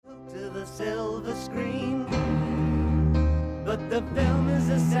the silver screen. But the film is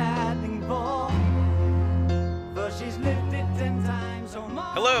a sad thing for she's lived it 10 times or more.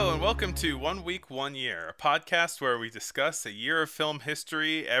 Hello and welcome to 1 Week, 1 Year, a podcast where we discuss a year of film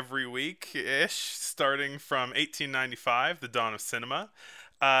history every week-ish, starting from 1895, the dawn of cinema.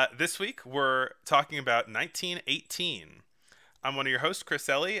 This week we're talking about 1918. I'm one of your hosts, Chris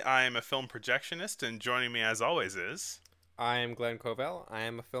Ellie. I am a film projectionist, and joining me as always is... I am Glenn Covell. I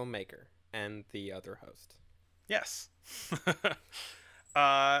am a filmmaker and the other host. Yes.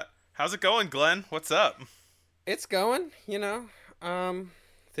 How's it going, Glenn? What's up? It's going,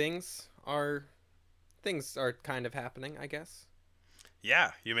 things are kind of happening, I guess.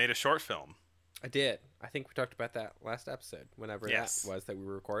 Yeah, you made a short film. I did. I think we talked about that last episode, whenever that was that we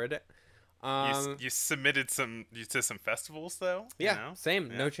recorded it. You submitted to some festivals, though? Yeah,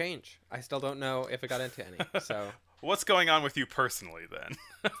 same. Yeah. No change. I still don't know if I got into any, so... What's going on with you personally, then?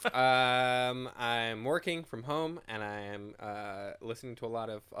 I'm working from home, and I'm listening to a lot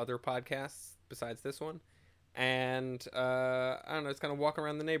of other podcasts besides this one. And, I don't know, it's kind of walking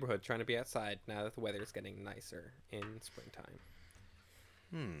around the neighborhood trying to be outside now that the weather's getting nicer in springtime.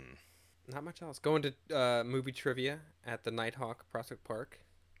 Not much else. Going to movie trivia at the Nighthawk Prospect Park,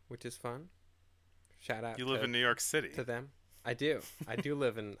 which is fun. Shout out. You live in New York City. To them. I do. I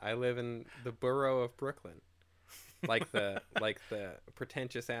live in the borough of Brooklyn. Like the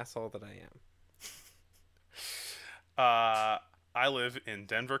pretentious asshole that I am. I live in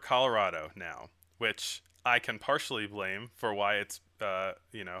Denver, Colorado now, which I can partially blame for why it's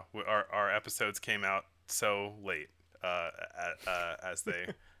our episodes came out so late as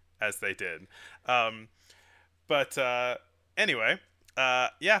they did. But anyway,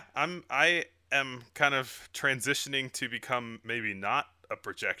 I am kind of transitioning to become maybe not a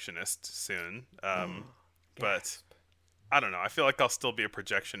projectionist soon. But I don't know. I feel like I'll still be a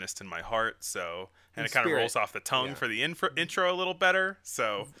projectionist in my heart. So, and it kind of rolls off the tongue for the intro a little better.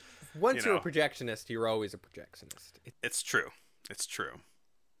 So, once you're a projectionist, you're always a projectionist. It's true. It's true.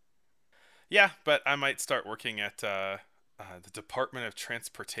 Yeah, but I might start working at the Department of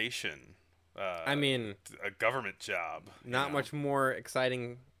Transportation. I mean, a government job. Not much more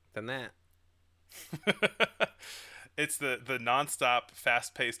exciting than that. It's the nonstop,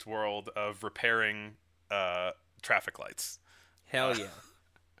 fast-paced world of repairing traffic lights. Hell yeah.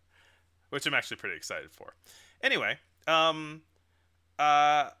 Which I'm actually pretty excited for. Anyway,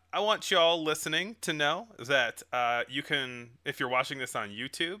 I want y'all listening to know that you can, if you're watching this on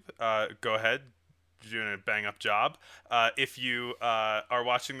YouTube, go ahead, you're doing a bang-up job. If you are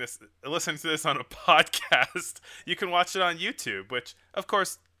listening to this on a podcast, you can watch it on YouTube, which, of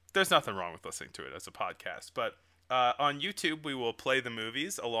course, there's nothing wrong with listening to it as a podcast, but on YouTube, we will play the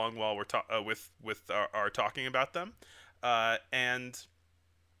movies along while we're with our talking about them, and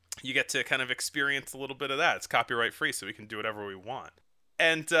you get to kind of experience a little bit of that. It's copyright free, so we can do whatever we want.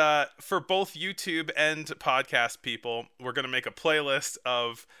 And for both YouTube and podcast people, we're going to make a playlist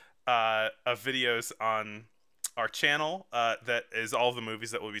of videos on our channel that is all the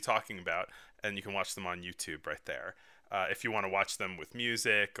movies that we'll be talking about, and you can watch them on YouTube right there if you want to watch them with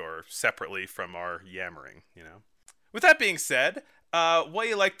music or separately from our yammering, With that being said,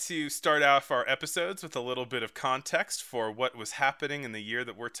 we like to start off our episodes with a little bit of context for what was happening in the year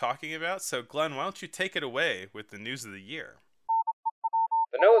that we're talking about. So, Glenn, why don't you take it away with the news of the year?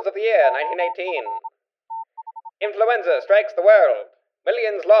 The news of the year, 1918. Influenza strikes the world.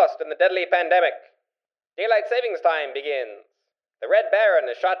 Millions lost in the deadly pandemic. Daylight savings time begins. The Red Baron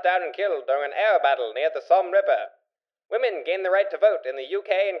is shot down and killed during an air battle near the Somme River. Women gain the right to vote in the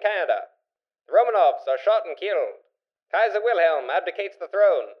UK and Canada. The Romanovs are shot and killed. Kaiser Wilhelm abdicates the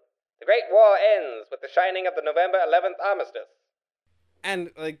throne. The Great War ends with the shining of the November 11th armistice.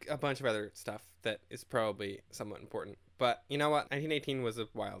 And, a bunch of other stuff that is probably somewhat important. But, you know what? 1918 was a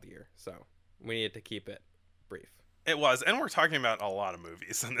wild year, so we needed to keep it brief. It was, and we're talking about a lot of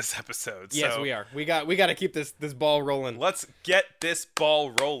movies in this episode. Yes, we are. We got to keep this ball rolling. Let's get this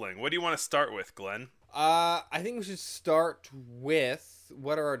ball rolling. What do you want to start with, Glenn? I think we should start with,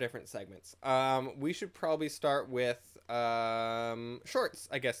 what are our different segments? We should probably start with shorts,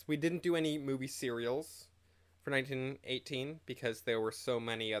 I guess. We didn't do any movie serials for 1918 because there were so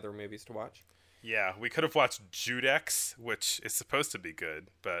many other movies to watch. Yeah, we could have watched Judex, which is supposed to be good,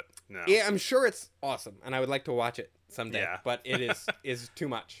 but no. Yeah, I'm sure it's awesome, and I would like to watch it someday, yeah. But it is too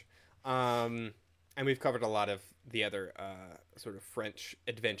much. And we've covered a lot of the other sort of French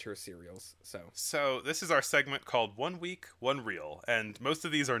adventure serials. So this is our segment called 1 Week, 1 Reel, and most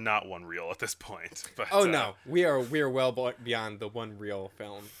of these are not one reel at this point. But, no, we are well beyond the one reel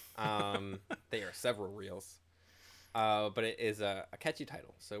film. They are several reels. but it is a catchy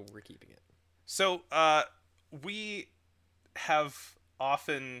title, so we're keeping it. So we have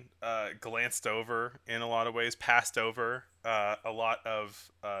often glanced over, in a lot of ways, passed over a lot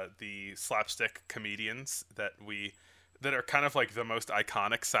of the slapstick comedians that are kind of like the most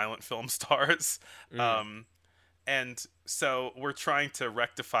iconic silent film stars. And so we're trying to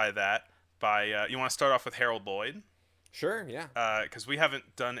rectify that by you want to start off with Harold Lloyd? Sure, yeah. Because we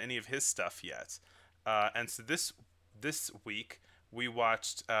haven't done any of his stuff yet. And so this week we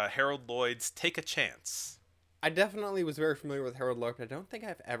watched Harold Lloyd's Take a Chance. I definitely was very familiar with Harold Lloyd, but I don't think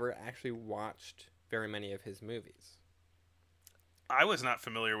I've ever actually watched very many of his movies. I was not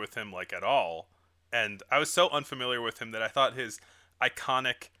familiar with him like at all, and I was so unfamiliar with him that I thought his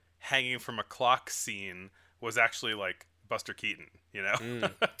iconic hanging from a clock scene was actually like Buster Keaton, you know?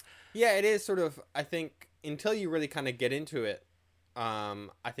 Yeah, it is sort of, I think, until you really kind of get into it,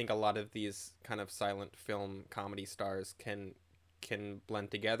 I think a lot of these kind of silent film comedy stars can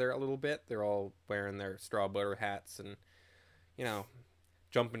blend together a little bit. They're all wearing their straw butter hats and, you know,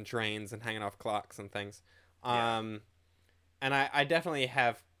 jumping trains and hanging off clocks and things. And I definitely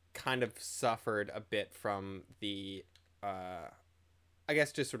have kind of suffered a bit from the, I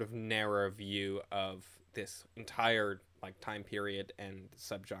guess, just sort of narrow view of this entire like time period and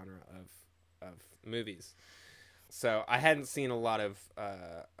subgenre of movies. So I hadn't seen a lot of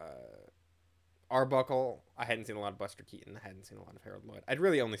Arbuckle. I hadn't seen a lot of Buster Keaton. I hadn't seen a lot of Harold Lloyd. I'd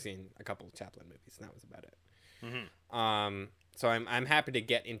really only seen a couple of Chaplin movies, and that was about it. So I'm happy to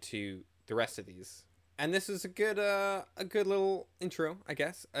get into the rest of these. And this is a good little intro, I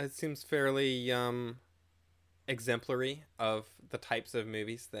guess. It seems fairly exemplary of the types of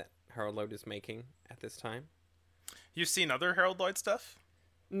movies that Harold Lloyd is making at this time. You've seen other Harold Lloyd stuff?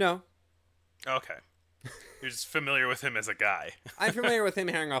 No. Okay. You're just familiar with him as a guy. I'm familiar with him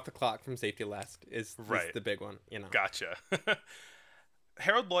hanging off the clock from Safety Last is Right. the big one, you know. Gotcha.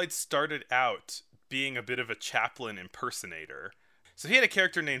 Harold Lloyd started out being a bit of a Chaplin impersonator. So he had a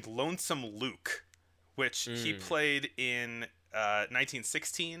character named Lonesome Luke, which he played in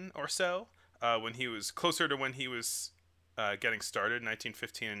 1916 or so, when he was closer to when he was getting started,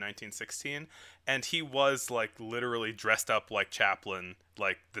 1915 and 1916. And he was like literally dressed up like Chaplin,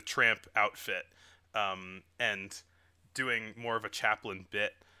 like the tramp outfit, and doing more of a Chaplin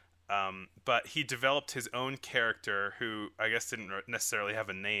bit. But he developed his own character who I guess didn't necessarily have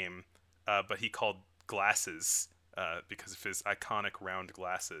a name, but he called Glasses, because of his iconic round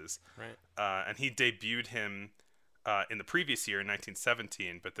glasses. Right. And he debuted him in the previous year in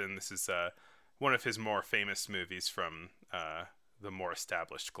 1917, but then this is one of his more famous movies from the more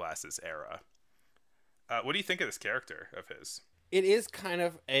established Glasses era. What do you think of this character of his? It is kind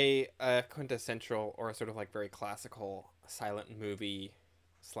of a quintessential or a sort of like very classical silent movie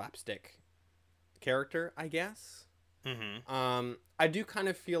slapstick character, I guess. I do kind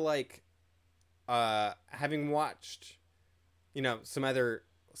of feel like having watched, you know, some other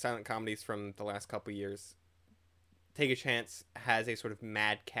silent comedies from the last couple years, Take a Chance has a sort of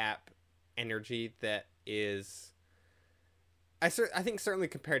madcap energy that is, I think certainly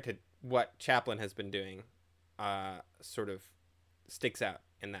compared to what Chaplin has been doing, sort of sticks out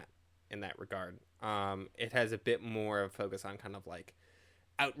in that regard. It has a bit more of a focus on kind of like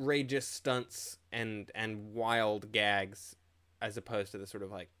outrageous stunts and wild gags, as opposed to the sort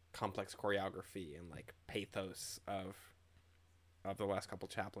of like complex choreography and like pathos of the last couple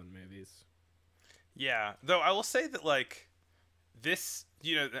Chaplin movies. Yeah, though I will say that like this,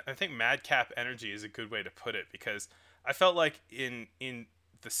 you know, I think madcap energy is a good way to put it, because I felt like in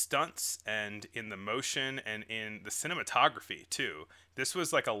the stunts and in the motion and in the cinematography too, this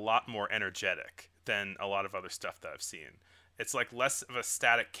was like a lot more energetic than a lot of other stuff that I've seen. It's like less of a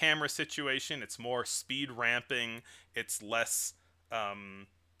static camera situation. It's more speed ramping. It's less kind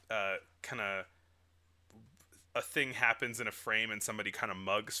of a thing happens in a frame and somebody kind of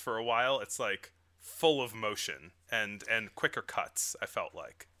mugs for a while. It's like full of motion and quicker cuts, I felt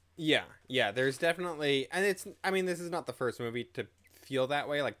like. Yeah, there's definitely, and this is not the first movie to feel that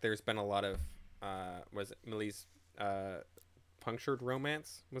way. Like there's been a lot of was it Millie's Punctured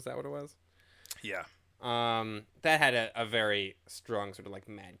Romance? Was that what it was? Yeah. That had a very strong sort of like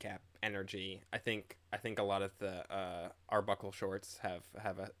madcap energy. I think a lot of the Arbuckle shorts have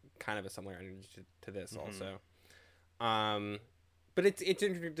a kind of a similar energy to this also. But it's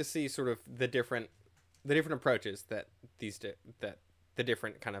interesting to see sort of the different approaches that the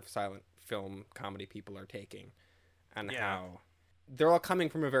different kind of silent film comedy people are taking, and how they're all coming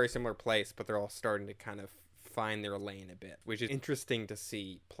from a very similar place, but they're all starting to kind of find their lane a bit, which is interesting to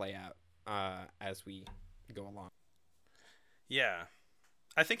see play out as we go along. Yeah.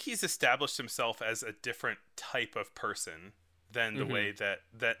 I think he's established himself as a different type of person than the way that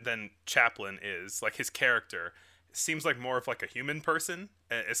than Chaplin is. Like, his character seems like more of like a human person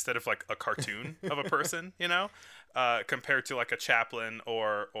instead of like a cartoon of a person, you know, compared to like a Chaplin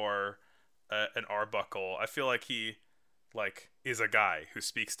or an Arbuckle. I feel like he like is a guy who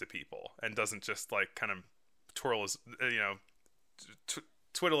speaks to people and doesn't just like kind of twirl his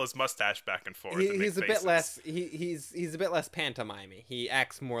twiddle his mustache back and forth. He's a bit less. He's a bit less pantomimey. He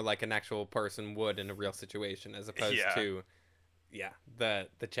acts more like an actual person would in a real situation, as opposed to,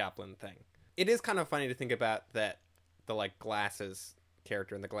 the Chaplin thing. It is kind of funny to think about that the like glasses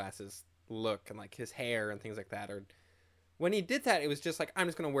character and the glasses look and like his hair and things like that. Or when he did that, it was just like, I'm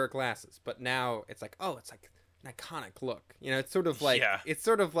just gonna wear glasses. But now it's like, oh, it's like an iconic look. You know, it's sort of like it's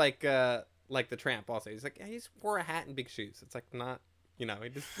sort of like the Tramp. Also, he's like, he just wore a hat and big shoes. It's like not. You know, he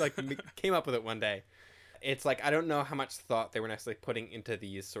just like came up with it one day. It's like, I don't know how much thought they were necessarily putting into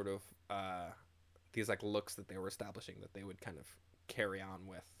these sort of these like looks that they were establishing that they would kind of carry on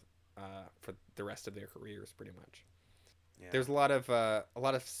with for the rest of their careers, pretty much. Yeah. There's a lot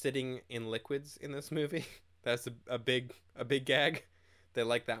of sitting in liquids in this movie. That's a big gag. They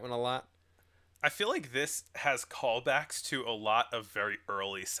like that one a lot. I feel like this has callbacks to a lot of very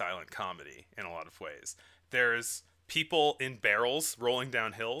early silent comedy in a lot of ways. There's people in barrels rolling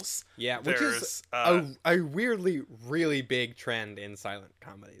down hills. Yeah, which is a weirdly really big trend in silent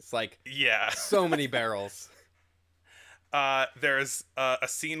comedies. Like, so many barrels. There's a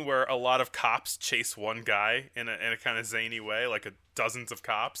scene where a lot of cops chase one guy in a kind of zany way, like dozens of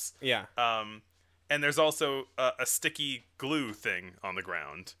cops. Yeah. And there's also a sticky glue thing on the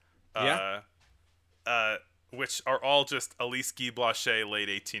ground. Which are all just Alice Guy Blaché late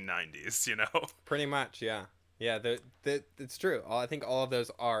 1890s, you know? Pretty much, yeah. Yeah, it's true. I think all of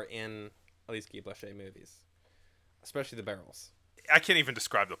those are in Alice Guy Blaché movies, especially the barrels. I can't even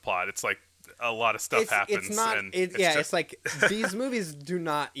describe the plot. It's like a lot of stuff happens. It's not. It's like these movies do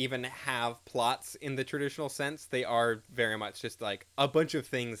not even have plots in the traditional sense. They are very much just like a bunch of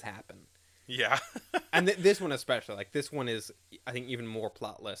things happen. Yeah. And this one especially, like this one is, I think, even more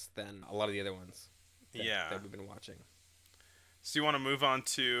plotless than a lot of the other ones. That we've been watching. So you want to move on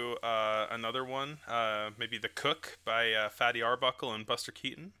to another one, maybe The Cook by Fatty Arbuckle and Buster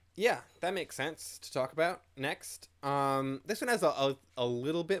Keaton? Yeah, that makes sense to talk about next. This one has a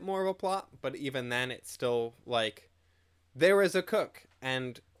little bit more of a plot, but even then it's still like, there is a cook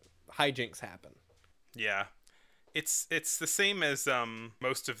and hijinks happen. Yeah. It's the same as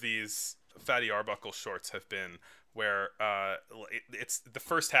most of these Fatty Arbuckle shorts have been, where it's the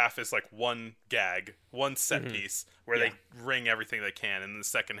first half is like one gag, one set piece where they wring everything they can, and the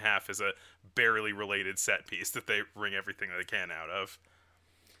second half is a barely related set piece that they wring everything they can out of.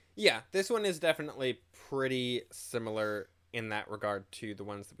 Yeah, this one is definitely pretty similar in that regard to the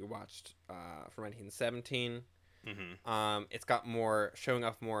ones that we watched from 1917. It's got showing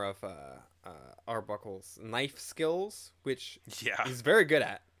off more of Arbuckle's knife skills, which he's very good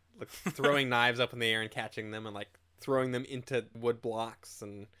at, like throwing knives up in the air and catching them and like throwing them into wood blocks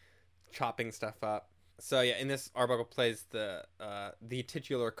and chopping stuff up. So yeah, in this, Arbuckle plays the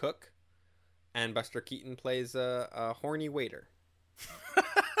titular cook, and Buster Keaton plays a horny waiter.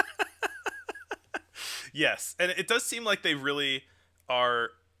 Yes, and it does seem like they really are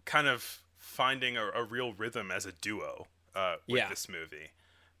kind of finding a real rhythm as a duo with this movie,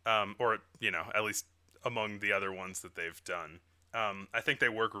 or at least among the other ones that they've done. I think they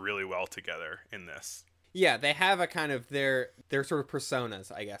work really well together in this. Yeah, they have a kind of their sort of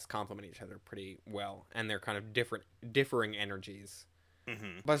personas, I guess, complement each other pretty well, and they're kind of differing energies.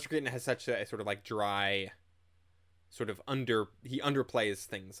 Buster Keaton has such a sort of like dry, sort of he underplays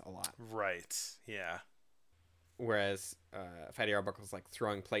things a lot. Right. Yeah. Whereas Fatty Arbuckle's like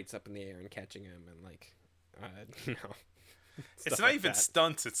throwing plates up in the air and catching them, and like, it's not even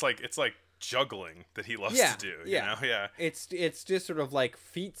stunts. It's like juggling that he loves to do. You know? Yeah. It's just sort of like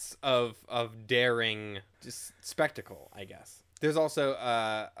feats of daring, just spectacle, I guess. There's also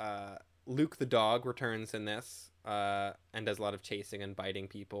Luke the dog returns in this and does a lot of chasing and biting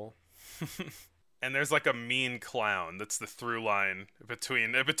people. And there's like a mean clown that's the through line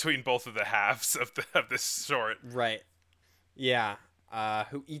between both of the halves of this short. Right. Yeah.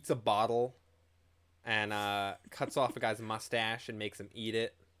 Who eats a bottle and cuts off a guy's mustache and makes him eat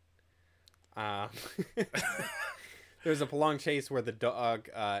it. There's a prolonged chase where the dog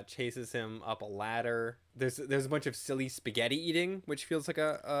chases him up a ladder. There's a bunch of silly spaghetti eating, which feels like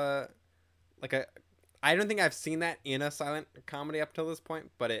a I don't think I've seen that in a silent comedy up till this point,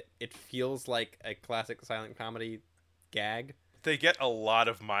 but it feels like a classic silent comedy gag. they get a lot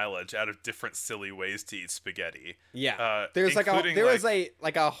of mileage out of different silly ways to eat spaghetti. Yeah, there's like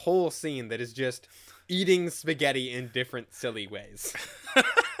a whole scene that is just eating spaghetti in different silly ways.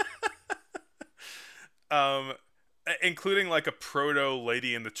 Including like a proto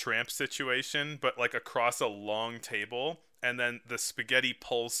Lady and the Tramp situation, but like across a long table, and then the spaghetti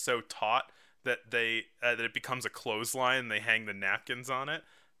pulls so taut that that it becomes a clothesline and they hang the napkins on it.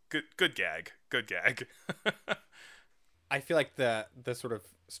 Good gag. I feel like the sort of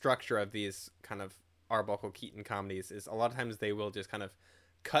structure of these kind of Arbuckle Keaton comedies is a lot of times they will just kind of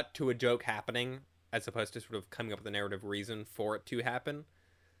cut to a joke happening as opposed to sort of coming up with a narrative reason for it to happen.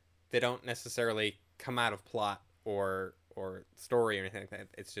 They don't necessarily come out of plot or story or anything like that.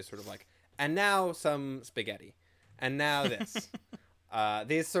 It's just sort of like, and now some spaghetti, and now this.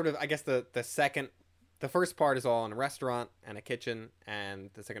 These sort of, I guess the first part is all in a restaurant and a kitchen, and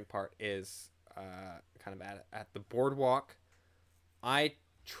the second part is kind of at the boardwalk. I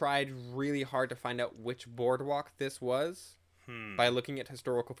tried really hard to find out which boardwalk this was by looking at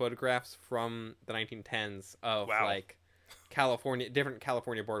historical photographs from the 1910s of like different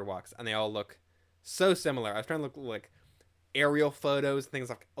California boardwalks, and they all look so similar. I was trying to look like aerial photos and things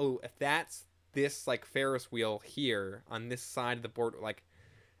like, oh, if that's this like Ferris wheel here on this side of the board, like,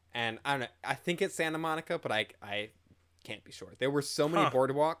 and I don't know, I think it's Santa Monica, but I can't be sure. There were so many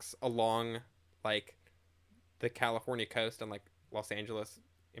boardwalks along like the California coast and like Los Angeles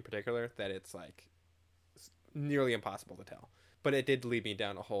in particular that it's like nearly impossible to tell. But it did lead me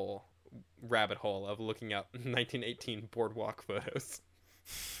down a whole rabbit hole of looking up 1918 boardwalk photos.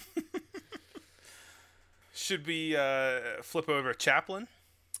 Should we flip over Chaplin?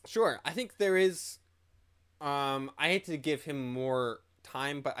 Sure. I think there is. I hate to give him more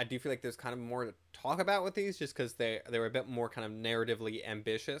time, but I do feel like there's kind of more to talk about with these, just because they were a bit more kind of narratively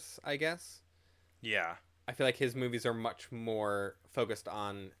ambitious, I guess. Yeah. I feel like his movies are much more focused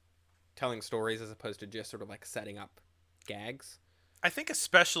on telling stories as opposed to just sort of like setting up gags. I think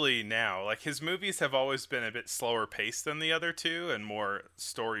especially now, like his movies have always been a bit slower paced than the other two and more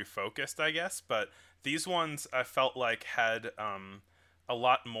story focused, I guess. But these ones I felt like had a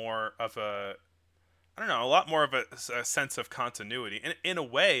lot more of a sense of continuity. And in a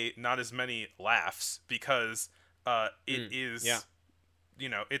way, not as many laughs because it is,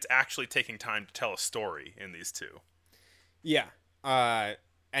 it's actually taking time to tell a story in these two. Yeah.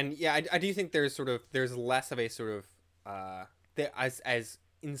 And yeah, I do think there's less of a sort of, as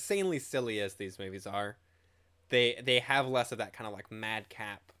insanely silly as these movies are, they have less of that kind of like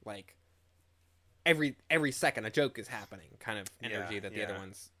madcap, like every second a joke is happening kind of energy that the other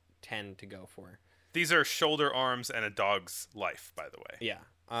ones tend to go for. These are Shoulder, Arms, and A Dog's Life, by the way. Yeah.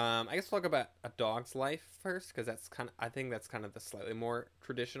 I guess we'll talk about A Dog's Life first, because I think that's kind of the slightly more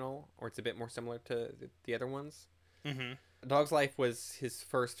traditional, or it's a bit more similar to the other ones. Mm-hmm. A Dog's Life was his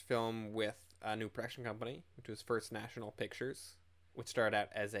first film with a new production company, which was First National Pictures, which started out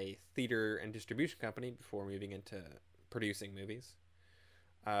as a theater and distribution company before moving into producing movies.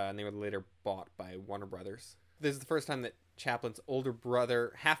 And they were later bought by Warner Brothers. This is the first time that Chaplin's older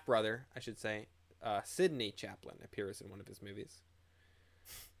brother, half-brother, I should say, Sidney Chaplin, appears in one of his movies.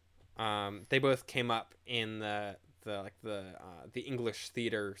 They both came up in the English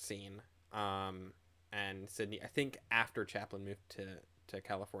theater scene, and Sidney, I think, after Chaplin moved to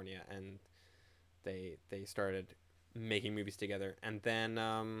California, and they started making movies together. And then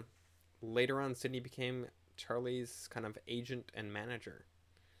later on, Sidney became Charlie's kind of agent and manager.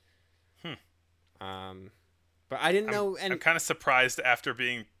 But I didn't know. And I'm kind of surprised after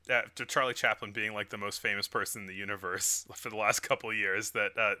Charlie Chaplin being like the most famous person in the universe for the last couple of years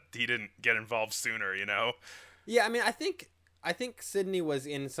that he didn't get involved sooner. You know? Yeah, I mean, I think Sidney was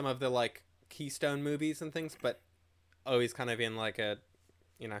in some of the like Keystone movies and things, but he's kind of in like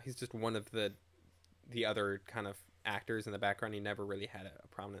he's just one of the other kind of actors in the background. He never really had a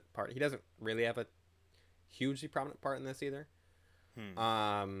prominent part. He doesn't really have a hugely prominent part in this either.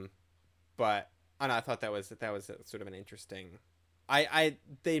 But I don't know, I thought that was a, sort of an interesting.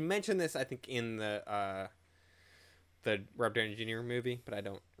 They mentioned this, I think, in the Robert Downey Jr. movie, but I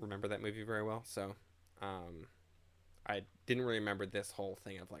don't remember that movie very well. So, I didn't really remember this whole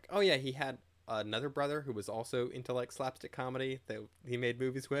thing of like, oh yeah, he had another brother who was also into like slapstick comedy that he made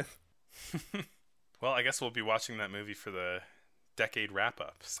movies with. Well, I guess we'll be watching that movie for the decade wrap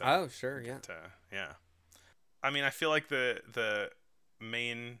up. So oh sure, yeah, yeah. I mean, I feel like the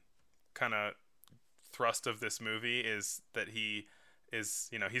main kind of thrust of this movie is that he is,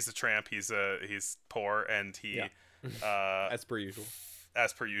 he's a tramp, he's poor, and he as per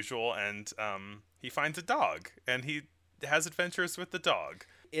usual, and he finds a dog, and he has adventures with the dog.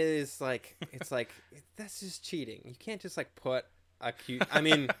 It is like, it's like, that's just cheating. You can't just like put a cute, I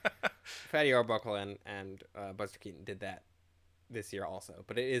mean, Fatty Arbuckle and Buster Keaton did that this year also,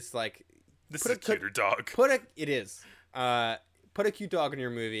 but it is like, This is a cuter dog. It is. Put a cute dog in your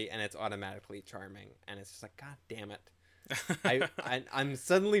movie and it's automatically charming, and it's just like, God damn it. I'm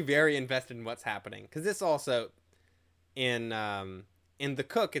suddenly very invested in what's happening, because this also in The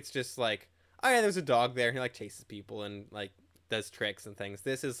Cook, it's just like, oh yeah, there's a dog there, and he like chases people and like does tricks and things.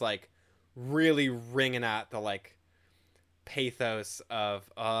 This is like really ringing out the like pathos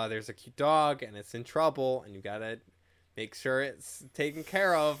of there's a cute dog and it's in trouble and you gotta make sure it's taken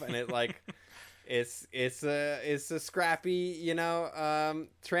care of, and it like it's a scrappy, you know,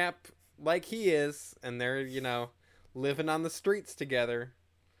 tramp like he is, and they're, you know, living on the streets together.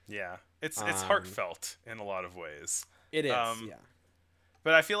 Yeah, it's heartfelt in a lot of ways. It is, yeah.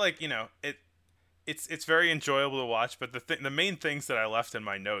 But I feel like, you know, it's very enjoyable to watch. But the main things that I left in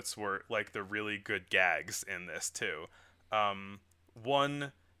my notes were like the really good gags in this too.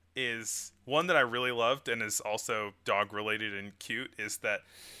 One that I really loved and is also dog related and cute is that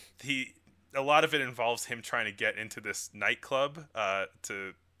a lot of it involves him trying to get into this nightclub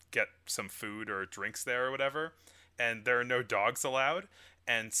to get some food or drinks there or whatever, and there are no dogs allowed,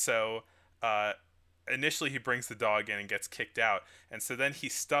 and so initially he brings the dog in and gets kicked out, and so then he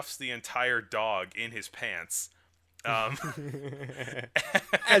stuffs the entire dog in his pants, as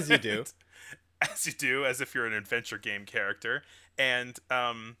you do, as if you're an adventure game character, and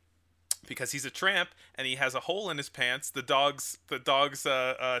because he's a tramp and he has a hole in his pants, the dog's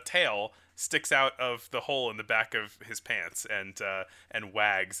tail sticks out of the hole in the back of his pants and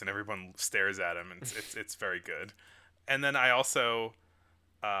wags, and everyone stares at him, and it's very good. And then I also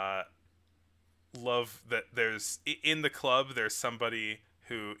love that there's in the club there's somebody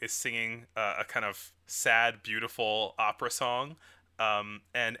who is singing a kind of sad, beautiful opera song,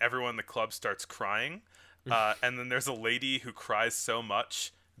 and everyone in the club starts crying, and then there's a lady who cries so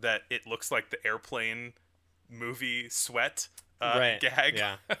much that it looks like the Airplane movie Sweat gag.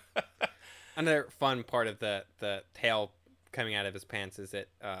 Yeah. Another fun part of the tail coming out of his pants is that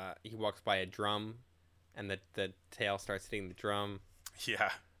he walks by a drum, and the tail starts hitting the drum.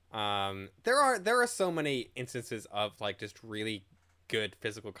 Yeah. There are so many instances of like just really good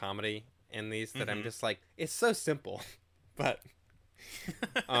physical comedy in these that I'm just like, it's so simple, but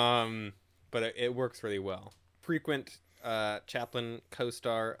it works really well. Frequent Chaplin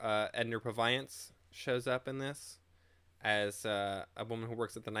co-star Edna Purviance shows up in this as a woman who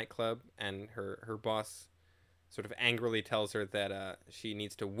works at the nightclub, and her boss sort of angrily tells her that she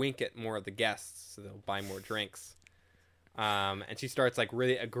needs to wink at more of the guests so they'll buy more drinks. And she starts like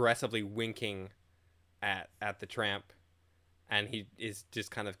really aggressively winking at the tramp, and he is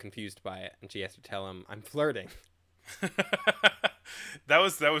just kind of confused by it, and she has to tell him, "I'm flirting." That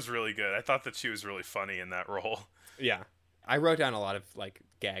was really good. I thought that she was really funny in that role. Yeah. I wrote down a lot of like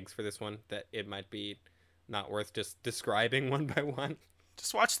gags for this one that it might be not worth just describing one by one.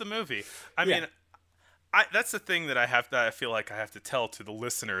 Just watch the movie. I mean, that's the thing that I feel like I have to tell to the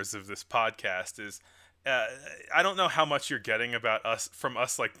listeners of this podcast is, I don't know how much you're getting from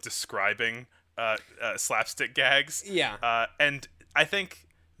us like describing slapstick gags. Yeah. And I think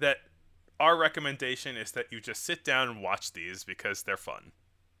that our recommendation is that you just sit down and watch these because they're fun.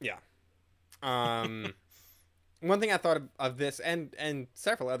 Yeah. One thing I thought of this and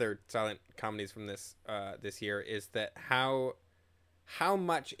several other silent comedies from this year is that how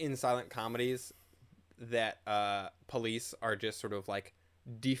much in silent comedies that police are just sort of like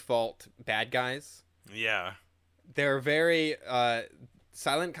default bad guys. Yeah. They're very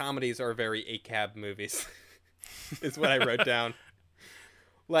silent comedies are very ACAB movies. Is what I wrote down.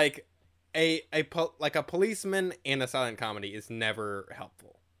 Like a policeman in a silent comedy is never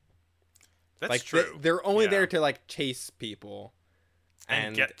helpful. That's like true. They're only there to like chase people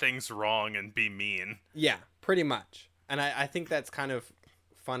and get things wrong and be mean. Yeah, pretty much. And I think that's kind of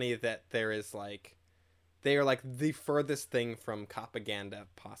funny that there is like, they are like the furthest thing from propaganda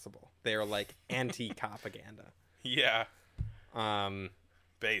possible. They are like anti-propaganda. Yeah.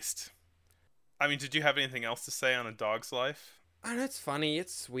 Based. I mean, did you have anything else to say on A Dog's Life? Oh, it's funny.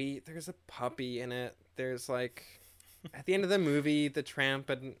 It's sweet. There's a puppy in it. There's like, at the end of the movie, the tramp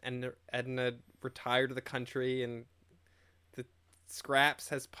and Edna retire to the country, and the Scraps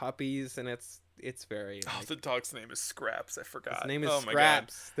has puppies, and it's very. Like, the dog's name is Scraps. I forgot. His name is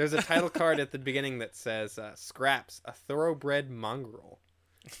Scraps. There's a title card at the beginning that says Scraps, a thoroughbred mongrel,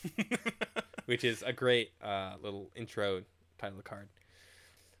 which is a great little intro title card.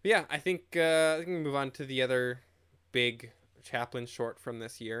 But yeah, I think we can move on to the other big Chaplin short from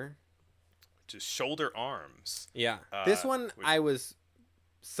this year. just Shoulder Arms. Yeah. This one, which- I was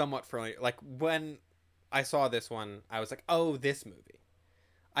somewhat familiar. Like, when I saw this one, I was like, oh, this movie.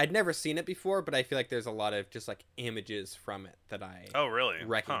 I'd never seen it before, but I feel like there's a lot of just, like, images from it that I really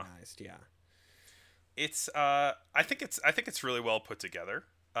recognized. Huh. Yeah. It's I think it's really well put together.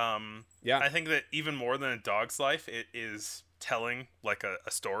 Yeah. I think that even more than A Dog's Life, it is telling like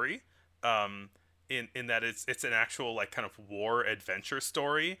a story. In that it's an actual like kind of war adventure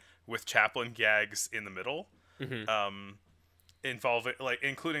story with Chaplin gags in the middle. Mm-hmm. Involving like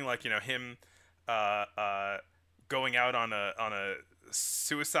including like, you know, him going out on a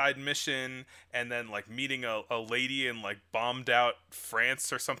suicide mission and then like meeting a lady in like bombed out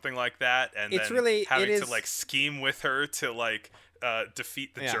France or something like that, and It's then really- having it to is- like scheme with her to like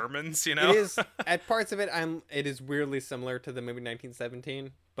defeat the Yeah. Germans, you know. It is, at parts of it, it is weirdly similar to the movie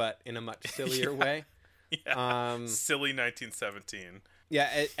 1917, but in a much sillier way. Yeah. Um, Silly 1917.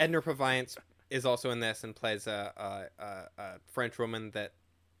 Yeah, Edna Purviance is also in this and plays a French woman that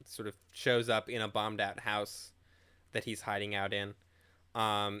sort of shows up in a bombed out house that he's hiding out in.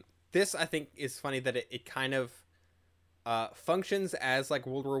 This, I think, is funny that it kind of functions as like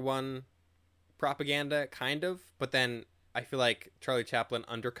World War I propaganda, kind of, but then I feel like Charlie Chaplin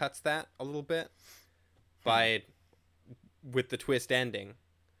undercuts that a little bit with the twist ending,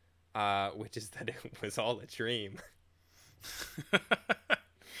 which is that it was all a dream.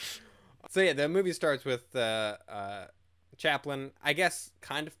 So yeah, the movie starts with Chaplin, I guess,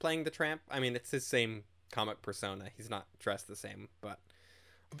 kind of playing the tramp. I mean, it's his same comic persona. He's not dressed the same, but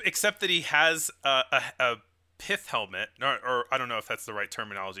Except that he has a pith helmet, or I don't know if that's the right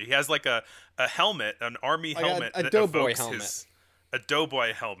terminology. He has like a helmet, an army Like helmet a that doughboy evokes helmet. a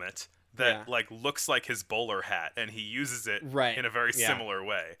doughboy helmet that Yeah. like looks like his bowler hat, and he uses it Right, in a very yeah. similar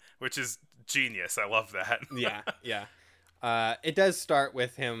way, which is genius. I love that. yeah. It does start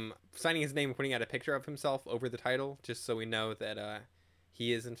with him signing his name and putting out a picture of himself over the title, just so we know that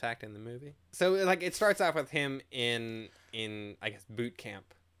he is in fact in the movie. So like it starts off with him in I guess boot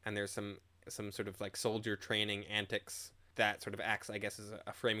camp, and there's some sort of like soldier training antics that sort of acts, I guess, as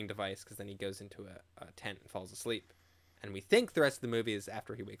a framing device, because then he goes into a tent and falls asleep, and we think the rest of the movie is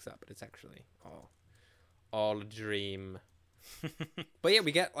after he wakes up, but it's actually all a dream. But yeah,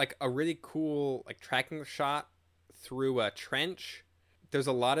 we get like a really cool like tracking shot through a trench. There's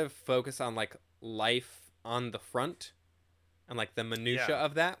a lot of focus on like life on the front and like the minutia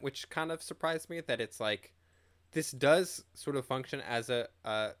of that, which kind of surprised me that it's like this does sort of function as a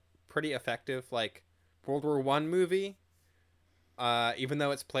pretty effective like World War I movie, even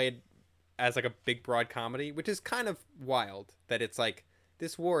though it's played as like a big broad comedy, which is kind of wild that it's like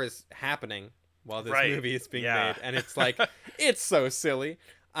this war is happening while this movie is being made, and it's like it's so silly.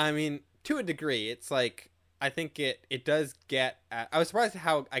 I mean, to a degree, it's like I think it does get I was surprised at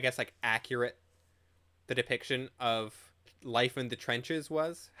how, I guess, like accurate the depiction of life in the trenches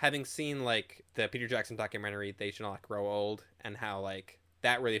was, having seen like the Peter Jackson documentary They Shall Not Grow Old, and how like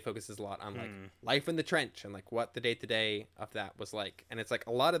that really focuses a lot on like life in the trench and like what the day-to-day of that was like. And it's like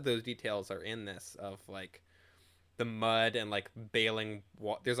a lot of those details are in this, of like the mud and like bailing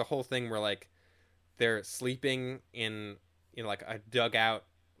there's a whole thing where like they're sleeping in like a dugout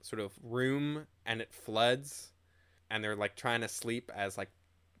sort of room, and it floods, and they're like trying to sleep as like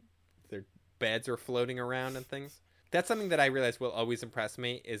their beds are floating around and things. That's something that I realized will always impress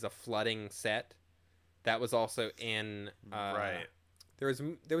me, is a flooding set. That was also in Right. There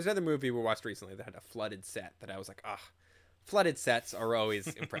was another movie we watched recently that had a flooded set that I was like, flooded sets are always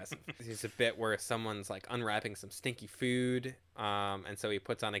impressive. There's a bit where someone's like unwrapping some stinky food, and so he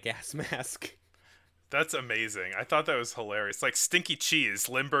puts on a gas mask. That's amazing. I thought that was hilarious. Like stinky cheese,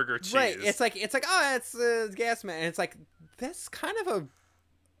 Limburger cheese. Right. It's like it's gas mask, and it's like that's kind of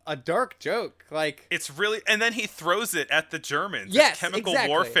a dark joke. Like it's really, and then he throws it at the Germans. Yes, It's chemical exactly.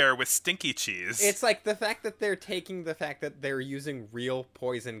 warfare with stinky cheese. It's like the fact that they're taking the fact that they're using real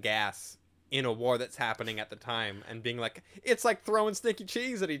poison gas in a war that's happening at the time and being like, it's like throwing stinky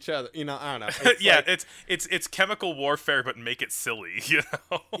cheese at each other. You know, I don't know. It's yeah, like, it's chemical warfare, but make it silly. You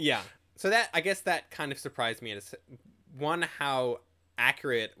know. yeah. So that, I guess that kind of surprised me. One, how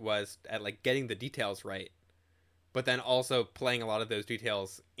accurate it was at like getting the details right, but then also playing a lot of those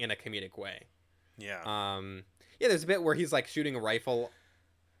details in a comedic way. Yeah. Yeah, there's a bit where he's like shooting a rifle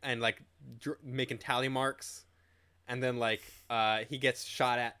and like making tally marks, and then like he gets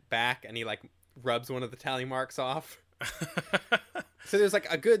shot at back, and he like rubs one of the tally marks off. So there's like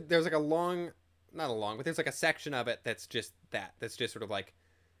a long, not a long, but there's like a section of it that's just sort of like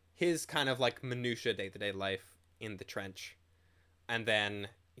his kind of like minutia day-to-day life in the trench, and then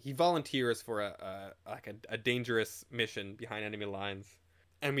he volunteers for a dangerous mission behind enemy lines,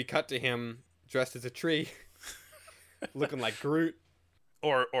 and we cut to him dressed as a tree, looking like Groot.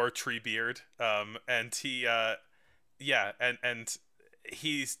 Or Treebeard. And he and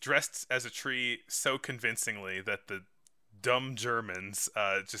he's dressed as a tree so convincingly that the dumb Germans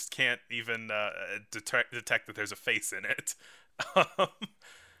just can't even detect that there's a face in it.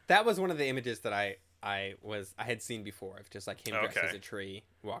 That was one of the images that I had seen before of just like him dressed as a tree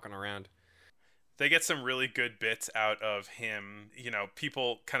walking around. They get some really good bits out of him,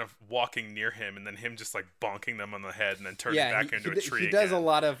 people kind of walking near him and then him just like bonking them on the head and then turning back into a tree. He does again.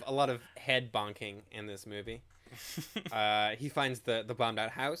 a lot of head bonking in this movie. He finds the bombed out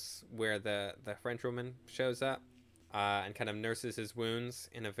house where the French woman shows up and kind of nurses his wounds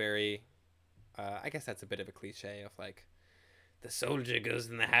in a very I guess that's a bit of a cliche of like the soldier goes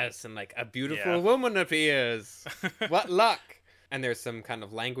in the house and like a beautiful woman appears. What luck. And there's some kind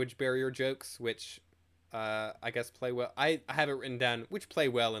of language barrier jokes, which I guess play well. I have it written down, which play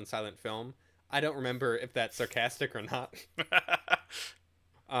well in silent film. I don't remember if that's sarcastic or not.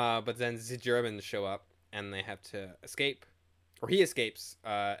 But then the Germans show up, and they have to escape. Or he escapes,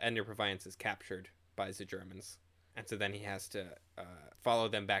 and Neurproviance is captured by the Germans. And so then he has to follow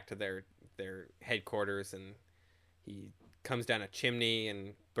them back to their headquarters, and he comes down a chimney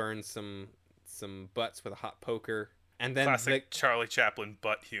and burns some butts with a hot poker. And then classic Charlie Chaplin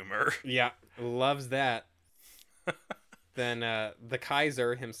butt humor. Yeah, loves that. Then the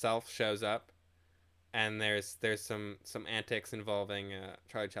Kaiser himself shows up, and there's some antics involving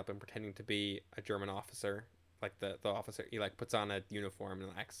Charlie Chaplin pretending to be a German officer. Like the officer, he like puts on a uniform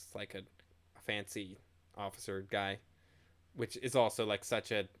and acts like a fancy officer guy, which is also like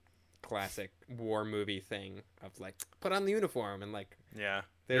such a classic war movie thing of like put on the uniform and like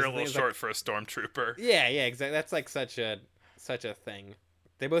you're a little short for a stormtrooper. Yeah, exactly. That's like such a thing.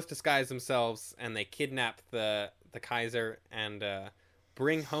 They both disguise themselves and they kidnap the Kaiser and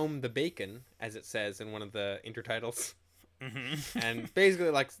bring home the bacon, as it says in one of the intertitles. Mm-hmm. And basically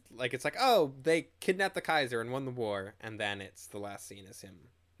like it's like, oh, they kidnapped the Kaiser and won the war, and then it's the last scene is him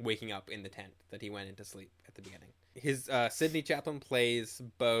waking up in the tent that he went into sleep at the beginning. His Sidney Chaplin plays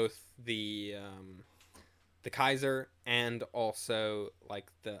both the Kaiser and also like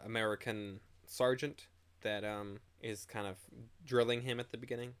the American sergeant that is kind of drilling him at the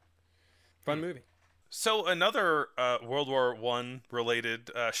beginning. Fun movie. So another World War I related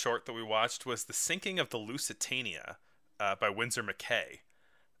short that we watched was The Sinking of the Lusitania by Winsor McCay,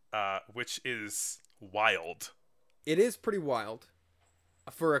 which is wild. It is pretty wild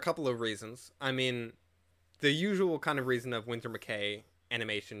for a couple of reasons. I mean, the usual kind of reason of Winsor McCay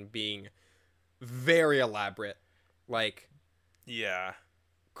animation being very elaborate, like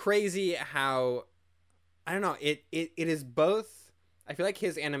crazy how I don't know, it is both. I feel like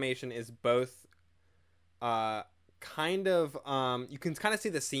his animation is both kind of you can kind of see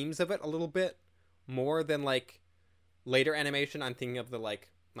the seams of it a little bit more than like later animation. I'm thinking of the like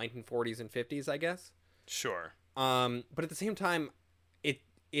 1940s and 50s, I guess. Sure. But at the same time,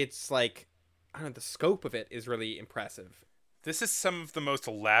 it's like, I don't know, the scope of it is really impressive. This is some of the most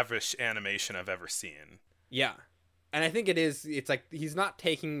lavish animation I've ever seen. Yeah. And I think it's like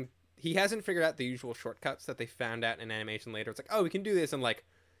he hasn't figured out the usual shortcuts that they found out in animation later. It's like, oh, we can do this and like,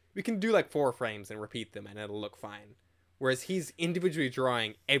 we can do like 4 frames and repeat them and it'll look fine. Whereas he's individually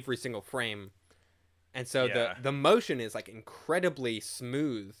drawing every single frame. And so the motion is like incredibly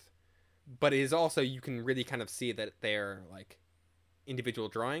smooth, but it is also, you can really kind of see that they're like individual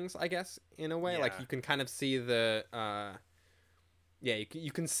drawings, I guess, in a way. Like you can kind of see the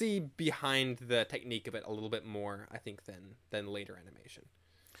you can see behind the technique of it a little bit more, I think, than later animation.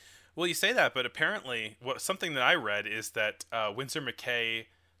 Well, you say that, but apparently something that I read is that Winsor McCay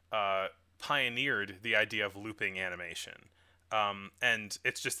pioneered the idea of looping animation, and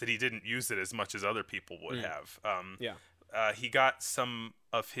it's just that he didn't use it as much as other people would have. He got some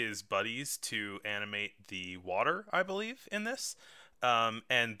of his buddies to animate the water, I believe, in this.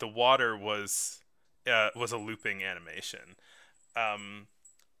 And the water was a looping animation,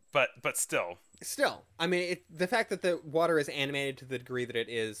 but still, I mean, the fact that the water is animated to the degree that it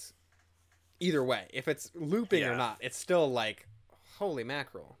is, either way, if it's looping or not, it's still like, holy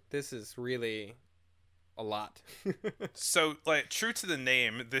mackerel, this is really a lot. So, like, true to the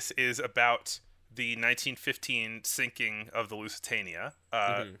name, this is about the 1915 sinking of the Lusitania,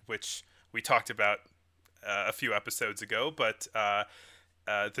 which we talked about a few episodes ago, but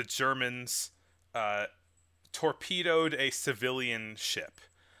the Germans torpedoed a civilian ship,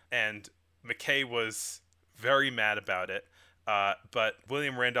 and McCay was very mad about it, but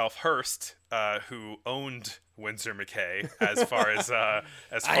William Randolph Hearst, who owned Winsor McCay, as far as I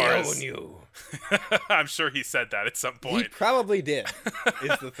own you. I'm sure he said that at some point. He probably did,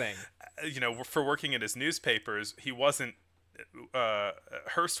 is the thing. for working at his newspapers, he wasn't.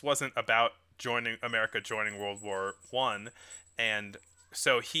 Hearst wasn't about America joining World War I, and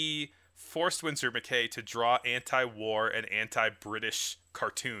so he forced Winsor McCay to draw anti-war and anti-British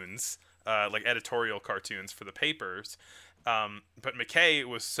cartoons, like editorial cartoons for the papers. But McCay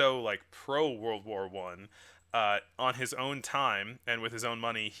was so like pro World War I. On his own time and with his own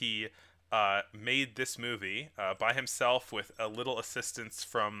money, he made this movie by himself with a little assistance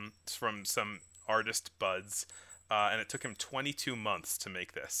from some artist buds, and it took him 22 months to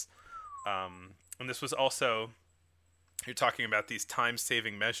make this. And this was also, you're talking about these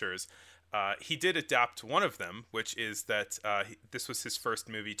time-saving measures. He did adapt one of them, which is that this was his first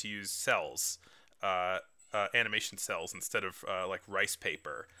movie to use cells, animation cells instead of like rice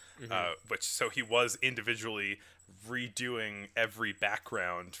paper, so he was individually redoing every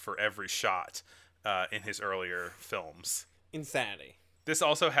background for every shot in his earlier films. Insanity. This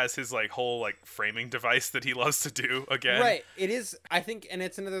also has his like whole like framing device that he loves to do again. Right. It is, I think, and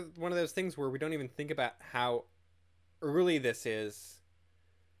it's another one of those things where we don't even think about how early this is,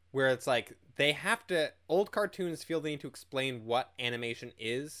 where it's like old cartoons feel they need to explain what animation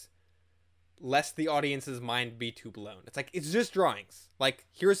is, lest the audience's mind be too blown. It's like, it's just drawings. Like,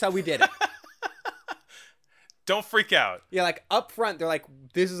 here's how we did it. Don't freak out. Yeah, like up front, they're like,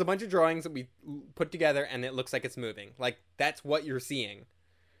 this is a bunch of drawings that we put together and it looks like it's moving. Like, that's what you're seeing.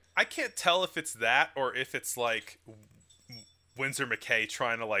 I can't tell if it's that or if it's like Winsor McCay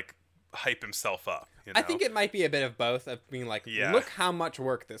trying to like hype himself up. You know? I think it might be a bit of both, of being like, look how much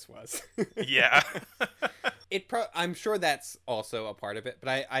work this was. Yeah. I'm sure that's also a part of it, but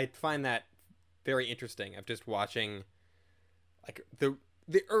I find that very interesting, of just watching like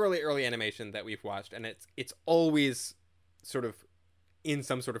the early animation that we've watched, and it's always sort of in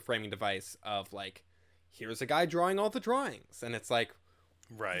some sort of framing device of like, here's a guy drawing all the drawings, and it's like,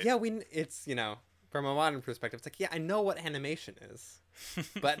 right, yeah, it's, you know, from a modern perspective, it's like, yeah, I know what animation is,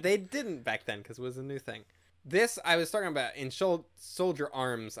 but they didn't back then because it was a new thing. This, I was talking about in Soldier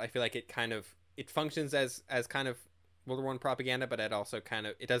Arms, I feel like it functions as kind of World War I propaganda, but it also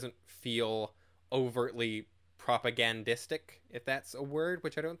it doesn't feel overtly propagandistic, if that's a word,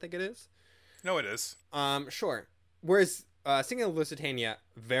 which I don't think it is. No, it is. Sure. Whereas Singing of Lusitania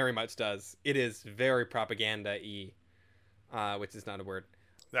very much does. It is very propaganda-y, which is not a word.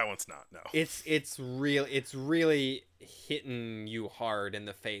 That one's not, no. It's really hitting you hard in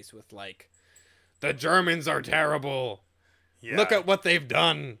the face with like, the Germans are terrible. Yeah. Look at what they've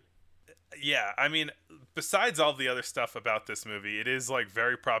done. Yeah, I mean, besides all the other stuff about this movie, it is like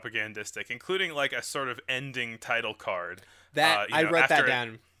very propagandistic, including like a sort of ending title card. That I wrote that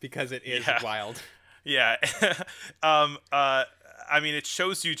down because it is wild. Yeah. I mean, it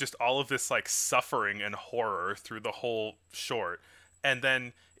shows you just all of this like suffering and horror through the whole short. And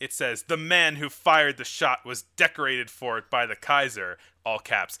then it says, the man who fired the shot was decorated for it by the Kaiser, all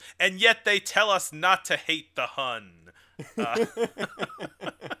caps. And yet they tell us not to hate the Hun.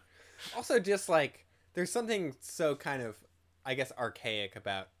 Also, just like, there's something so kind of, I guess, archaic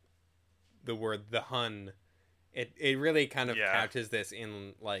about the word the Hun. It really kind of couches this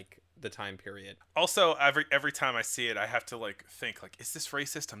in like the time period. Also, every time I see it, I have to like think like, is this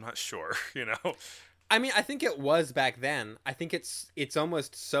racist? I'm not sure, you know. I mean, I think it was back then. I think it's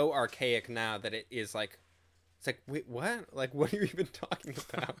almost so archaic now that it is like, it's like, wait, what? Like, what are you even talking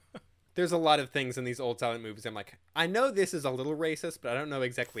about? There's a lot of things in these old silent movies I'm like, I know this is a little racist, but I don't know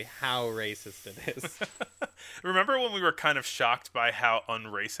exactly how racist it is. Remember when we were kind of shocked by how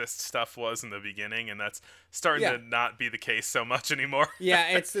unracist stuff was in the beginning, and that's starting to not be the case so much anymore?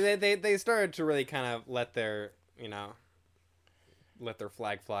 Yeah, it's they started to really kind of let their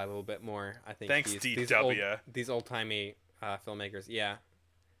flag fly a little bit more. I think. Thanks, DW. These old-timey filmmakers. Yeah,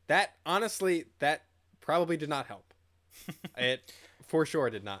 that honestly, that probably did not help. It for sure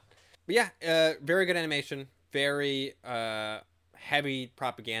did not. But yeah, very good animation. Very heavy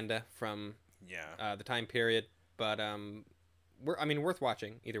propaganda from the time period. But worth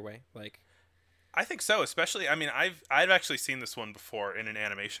watching either way. Like, I think so. Especially, I mean, I've actually seen this one before in an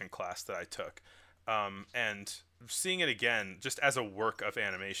animation class that I took, and seeing it again just as a work of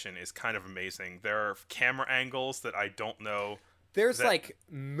animation is kind of amazing. There are camera angles that I don't know. There's like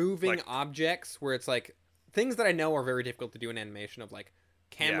moving objects where it's like things that I know are very difficult to do in animation, of like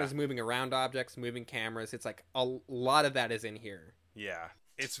cameras moving around objects, moving cameras. It's like a lot of that is in here. Yeah.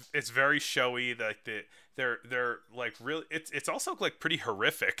 It's very showy. Like they're like really. It's also like pretty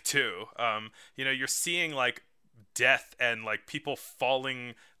horrific too. You're seeing like death and like people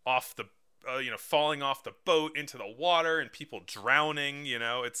falling off the boat into the water and people drowning.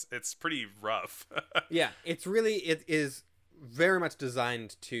 It's pretty rough. Yeah, it is very much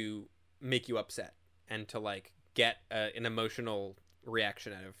designed to make you upset and to like get an emotional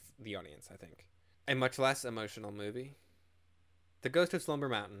reaction out of the audience, I think. A much less emotional movie, The Ghost of Slumber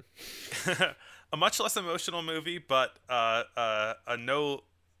Mountain. A much less emotional movie, but a no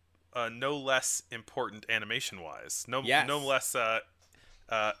less important animation-wise. No less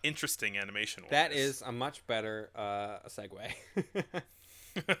interesting animation-wise. That is a much better segue.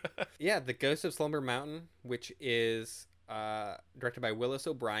 Yeah, The Ghost of Slumber Mountain, which is directed by Willis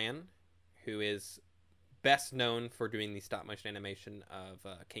O'Brien, who is best known for doing the stop-motion animation of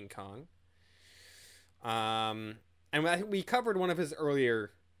King Kong. And we covered one of his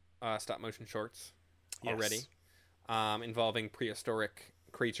earlier stop-motion shorts already, involving prehistoric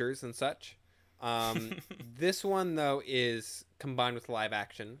creatures and such. This one, though, is combined with live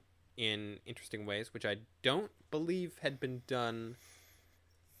action in interesting ways, which I don't believe had been done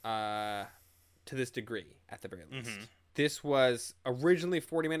to this degree, at the very least. Mm-hmm. This was originally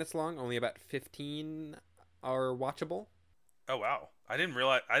 40 minutes long, only about 15 are watchable. Oh, wow. I didn't know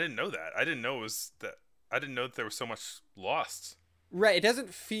that. I didn't know that there was so much lost. Right, it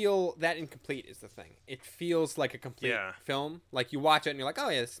doesn't feel that incomplete is the thing. It feels like a complete film. Like you watch it and you're like, oh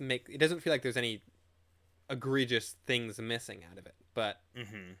yeah, it doesn't feel like there's any egregious things missing out of it. But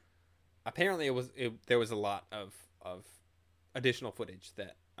apparently there was a lot of additional footage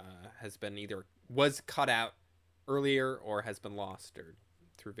that has been was cut out earlier or has been lost or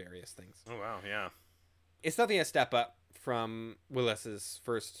through various things. Oh wow, yeah. It's definitely a step up from Willis's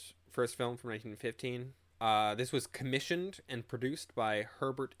first film from 1915. This was commissioned and produced by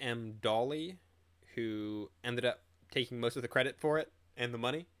Herbert M. Dawley, who ended up taking most of the credit for it and the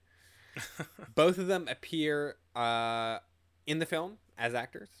money. Both of them appear in the film as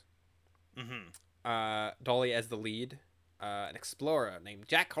actors. Mm-hmm. Dawley as the lead, an explorer named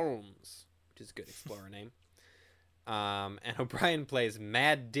Jack Holmes, which is a good explorer name. And O'Brien plays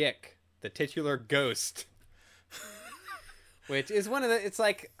Mad Dick, the titular ghost. Which is one of the... It's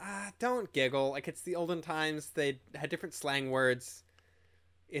like, don't giggle. Like, it's the olden times. They had different slang words.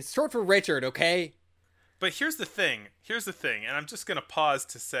 It's short for Richard, okay? But here's the thing, and I'm just going to pause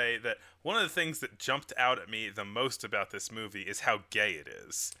to say that one of the things that jumped out at me the most about this movie is how gay it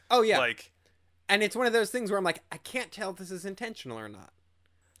is. Oh, yeah. Like, and it's one of those things where I'm like, I can't tell if this is intentional or not.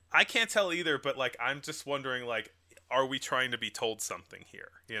 I can't tell either, but, like, I'm just wondering, like, are we trying to be told something here,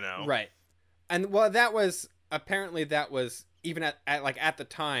 you know? Right. And, well, apparently that was, even at the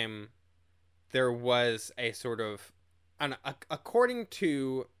time, there was a sort of, according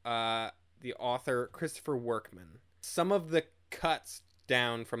to the author Christopher Workman, some of the cuts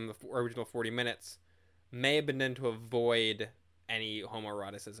down from the original 40 minutes may have been done to avoid any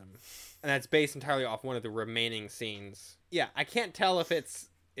homoeroticism, and that's based entirely off one of the remaining scenes. Yeah, I can't tell if it's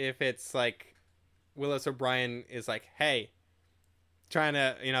like Willis O'Brien is like, hey, trying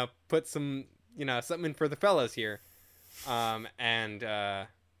to put some something for the fellas here. And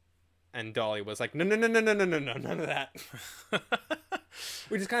Dawley was like, no, none of that.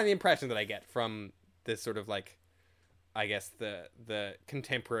 Which is kind of the impression that I get from this sort of like, I guess the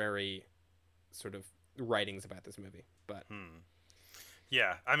contemporary sort of writings about this movie. But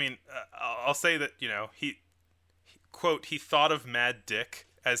yeah, I mean, I'll say that he quote he thought of Mad Dick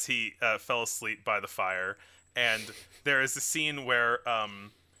as he fell asleep by the fire, and there is a scene where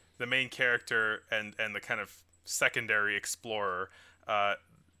the main character and the kind of secondary explorer,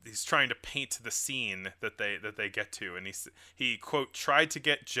 he's trying to paint the scene that they get to, and he quote tried to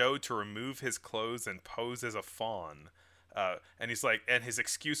get Joe to remove his clothes and pose as a fawn, and he's like, and his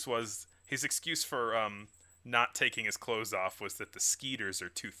excuse for not taking his clothes off was that the skeeters are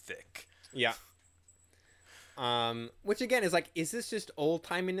too thick. Yeah. Which again is like, is this just old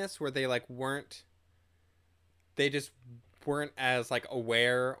timiness where they just weren't as like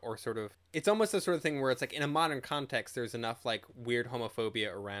aware, or sort of, it's almost the sort of thing where it's like in a modern context there's enough like weird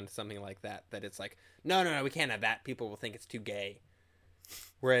homophobia around something like that it's like no, we can't have that, people will think it's too gay.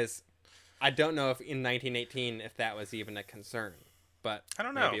 Whereas I don't know if in 1918 if that was even a concern, but I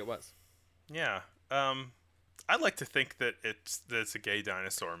don't know, maybe it was. Yeah. I'd like to think that it's a gay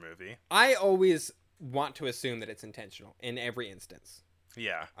dinosaur movie. I always want to assume that it's intentional in every instance.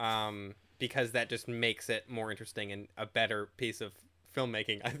 Yeah. Because that just makes it more interesting and a better piece of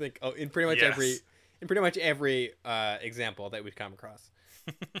filmmaking, I think, in pretty much every example that we've come across.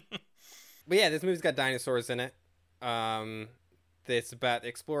 But yeah, this movie's got dinosaurs in it. It's about the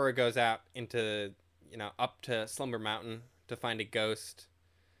explorer goes out into, up to Slumber Mountain to find a ghost.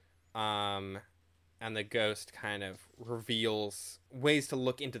 And the ghost kind of reveals ways to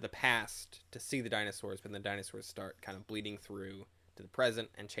look into the past to see the dinosaurs, but then the dinosaurs start kind of bleeding through to the present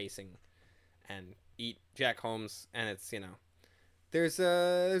and chasing and eat Jack Holmes, and it's There's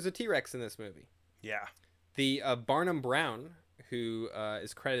a T-Rex in this movie. Yeah. The Barnum Brown, who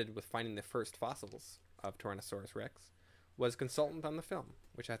is credited with finding the first fossils of Tyrannosaurus Rex, was consultant on the film,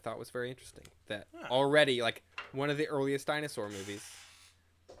 which I thought was very interesting. That already, like, one of the earliest dinosaur movies,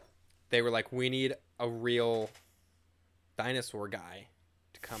 they were like, we need a real dinosaur guy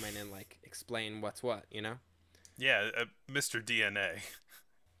to come in and, like, explain what's what, you know? Yeah, Mr. DNA.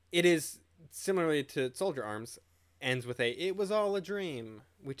 It is, similarly to Soldier Arms, ends with "it was all a dream,"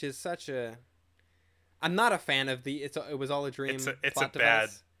 which is such a... I'm not a fan of the it was all a dream. It's plot a bad...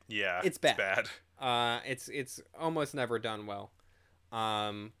 device. Yeah, it's bad. It's almost never done well.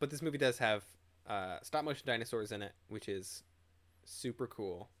 But this movie does have stop motion dinosaurs in it, which is super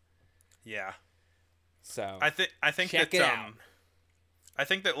cool. Yeah. So I think check that it out. I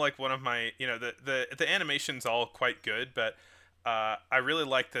think that, like, one of my, you know, the animation's all quite good, but I really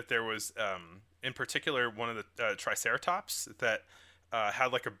like that there was in particular one of the Triceratops that had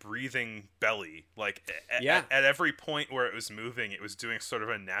like a breathing belly. Like at every point where it was moving, it was doing sort of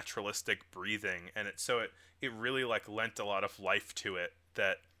a naturalistic breathing, and it really like lent a lot of life to it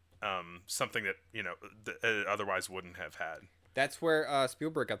that something that, you know, it otherwise wouldn't have had. That's where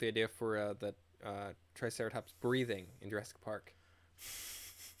Spielberg got the idea for the Triceratops breathing in Jurassic Park.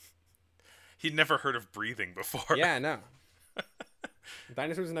 He'd never heard of breathing before. Yeah, no.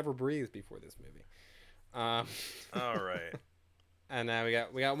 Dinosaurs never breathed before this movie. All right. And now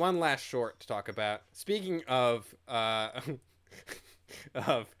we got one last short to talk about. Speaking of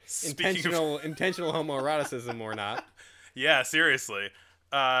intentional homoeroticism or not. Yeah, seriously.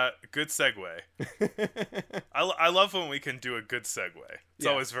 Good segue. I love when we can do a good segue. It's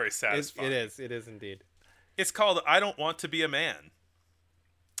always very satisfying. It is indeed. It's called "I Don't Want to Be a Man,"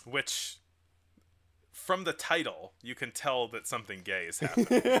 which, from the title, you can tell that something gay is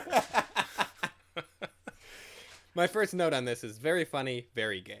happening. My first note on this is very funny,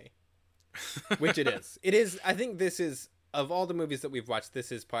 very gay. Which it is. It is, I think this is, of all the movies that we've watched,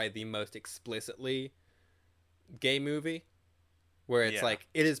 this is probably the most explicitly gay movie. Where it's like,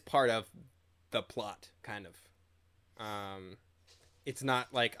 it is part of the plot, kind of. It's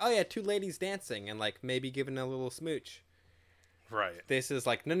not like, oh yeah, two ladies dancing and like maybe giving a little smooch. Right. This is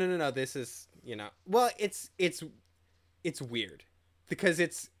like, no, this is, you know, well, it's weird. Because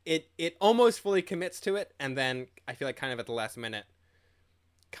it almost fully commits to it, and then I feel like kind of at the last minute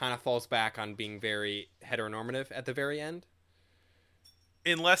kind of falls back on being very heteronormative at the very end.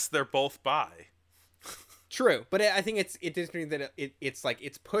 Unless they're both bi. True, but I think it's interesting that it's like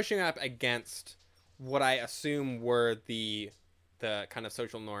it's pushing up against what I assume were the kind of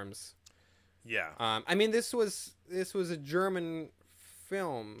social norms. Yeah. I mean, this was a German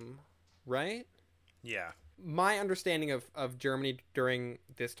film, right? Yeah. My understanding of Germany during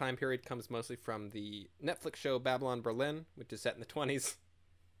this time period comes mostly from the Netflix show Babylon Berlin, which is set in the 1920s.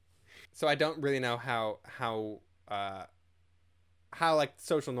 So I don't really know how like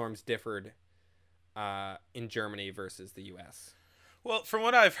social norms differed in Germany versus the U.S. Well, from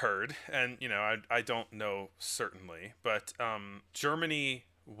what I've heard, and you know, I don't know certainly, but Germany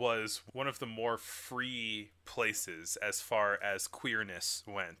was one of the more free places as far as queerness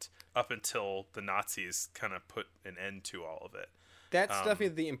went, up until the Nazis kind of put an end to all of it. That's definitely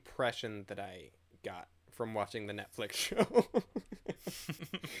the impression that I got from watching the Netflix show.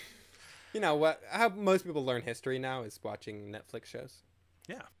 You know how most people learn history now is watching Netflix shows.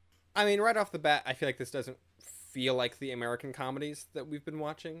 Yeah. I mean, right off the bat, I feel like this doesn't feel like the American comedies that we've been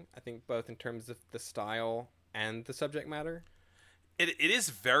watching. I think both in terms of the style and the subject matter. It is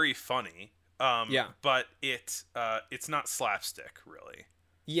very funny. Yeah. But it's not slapstick, really.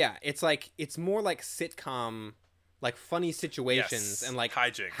 Yeah, it's more like sitcom, like funny situations, and like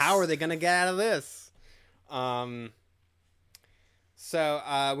hijinks. How are they gonna get out of this?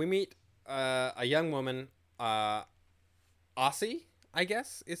 So we meet a young woman, Ossie, I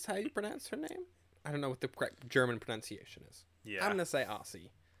guess is how you pronounce her name. I don't know what the correct German pronunciation is. Yeah. I'm gonna say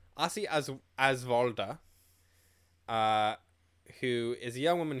Ossie. Ossie Aswalda, who is a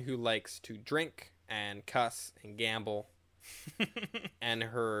young woman who likes to drink and cuss and gamble. And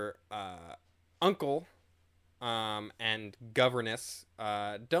her uncle and governess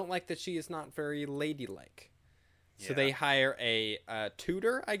don't like that she is not very ladylike. So they hire a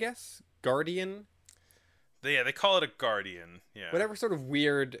tutor, I guess, guardian. They call it a guardian. Yeah. Whatever sort of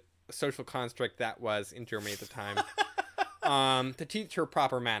weird social construct that was in Germany at the time. To teach her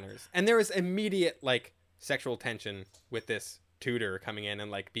proper manners. And there is immediate like sexual tension with this tutor coming in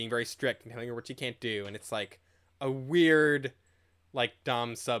and like being very strict and telling her what she can't do, and it's like a weird like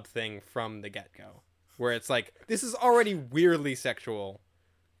dom sub thing from the get-go where it's like this is already weirdly sexual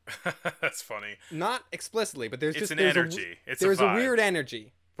That's funny. Not explicitly, but there's It's just an there's energy. There's a a vibe. weird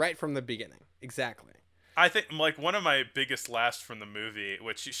energy right from the beginning. Exactly. I think like one of my biggest laughs from the movie,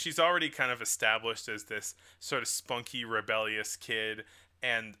 which she's already kind of established as this sort of spunky, rebellious kid,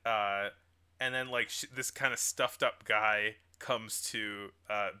 and then like this kind of stuffed up guy comes to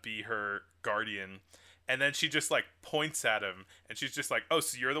be her guardian, and then she just like points at him, and she's just like, "Oh,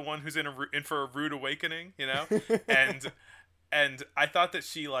 so you're the one who's in for a rude awakening," you know? and I thought that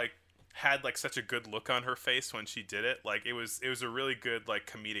she like had like such a good look on her face when she did it. Like it was a really good like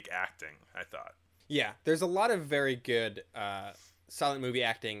comedic acting, I thought. Yeah, there's a lot of very good silent movie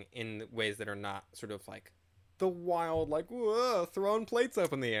acting in ways that are not sort of like the wild, like, whoa, throwing plates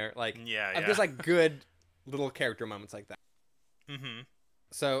up in the air. Like, Yeah. there's like good little character moments like that. Mm-hmm.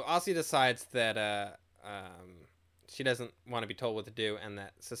 So Aussie decides that she doesn't want to be told what to do and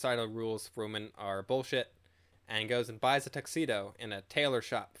that societal rules for women are bullshit, and goes and buys a tuxedo in a tailor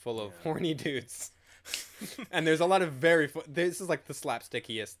shop full of horny dudes. And there's a lot of this is like the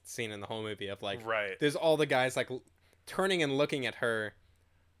slapstickiest scene in the whole movie of like, Right. there's all the guys like turning and looking at her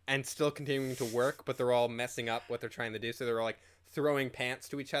and still continuing to work, but they're all messing up what they're trying to do. So they're all like throwing pants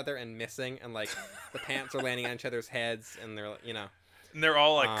to each other and missing, and like the pants are landing on each other's heads, and they're, you know. And they're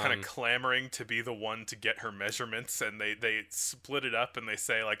all like kind of clamoring to be the one to get her measurements, and they split it up and they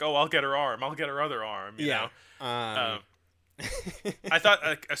say like, "Oh, I'll get her arm, I'll get her other arm." You know? I thought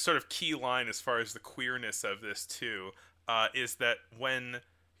a sort of key line as far as the queerness of this too is that when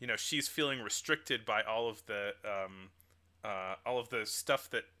she's feeling restricted by all of the stuff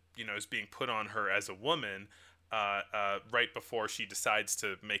that is being put on her as a woman, right before she decides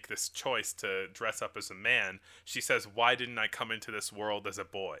to make this choice to dress up as a man, she says, "Why didn't I come into this world as a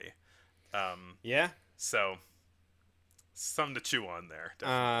boy?" Yeah. So something to chew on there.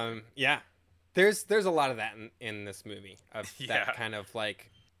 Definitely. Yeah. There's a lot of that in this movie, of Yeah. that kind of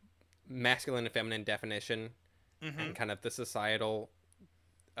like masculine and feminine definition, and kind of the societal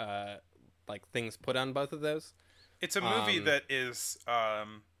like things put on both of those. It's a movie that is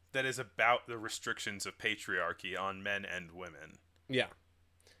about the restrictions of patriarchy on men and women. Yeah.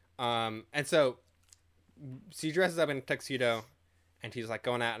 And so she dresses up in a tuxedo, and she's like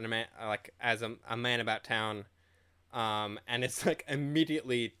going out in as a man about town. And it's like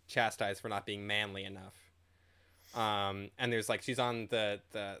immediately chastised for not being manly enough. And there's like, she's on the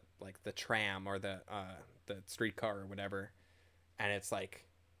tram or the streetcar or whatever, and it's like,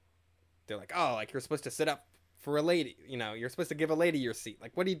 they're like, "Oh, like you're supposed to sit up for a lady, you're supposed to give a lady your seat.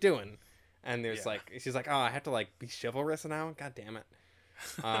 Like, what are you doing?" And there's like, she's like, "Oh, I have to like be chivalrous now. God damn it."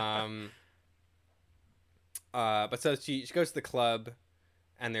 But so she goes to the club,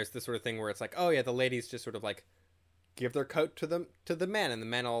 and there's this sort of thing where it's like, oh yeah, the ladies just sort of like give their coat to the men, and the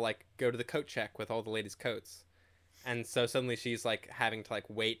men all like go to the coat check with all the ladies' coats. And so suddenly she's like having to like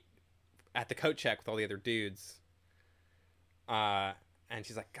wait at the coat check with all the other dudes. And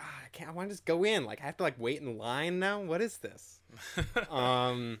she's like, "God, I want to just go in. Like, I have to like wait in line now. What is this?"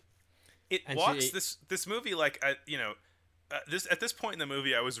 It walks this movie like at this point in the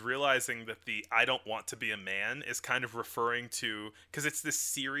movie, I was realizing that the "I don't want to be a man" is kind of referring to, because it's this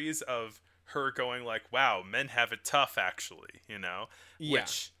series of her going like, "Wow, men have it tough," actually, Yeah.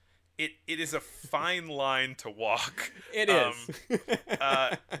 Which it is a fine line to walk. It is.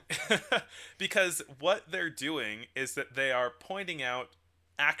 Because what they're doing is that they are pointing out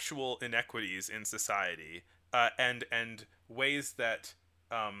actual inequities in society, and ways that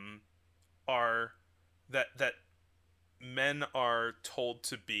are that men are told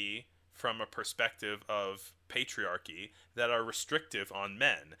to be from a perspective of patriarchy that are restrictive on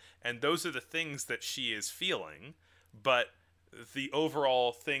men, and those are the things that she is feeling. But the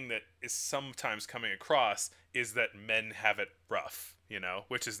overall thing that is sometimes coming across is that men have it rough,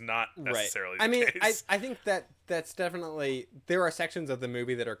 which is not necessarily the case. I think that's definitely, there are sections of the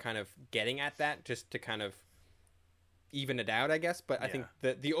movie that are kind of getting at that, just to kind of even it out, I guess. But I think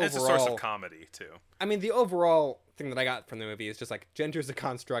that the overall, it's a source of comedy too. I mean, the overall thing that I got from the movie is just like, gender's a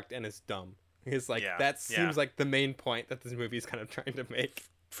construct and it's dumb. It's like, that seems like the main point that this movie is kind of trying to make.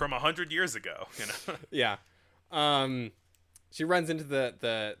 From 100 years ago, Yeah. She runs into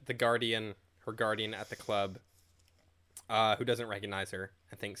the guardian, her guardian at the club, who doesn't recognize her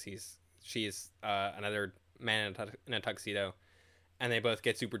and thinks she's another man in a tuxedo, and they both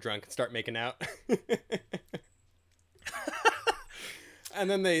get super drunk and start making out. And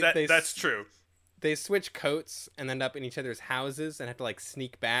then that's true. They switch coats and end up in each other's houses and have to like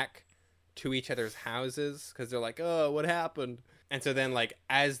sneak back to each other's houses because they're like, "Oh, what happened?" And so then like,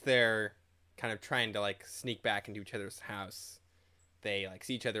 as they're kind of trying to like sneak back into each other's house, they like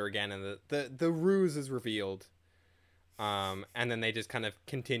see each other again, and the ruse is revealed. And then they just kind of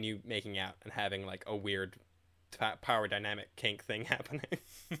continue making out and having like a weird power dynamic kink thing happening.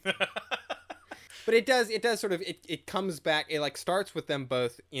 But it does sort of, it comes back, it like starts with them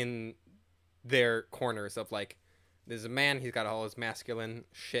both in their corners of like, there's a man, he's got all his masculine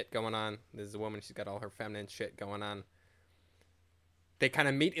shit going on. There's a woman, she's got all her feminine shit going on. They kind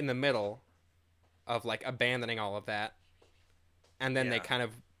of meet in the middle of like abandoning all of that. And then they kind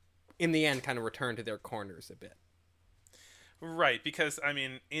of, in the end, kind of return to their corners a bit. Right, because, I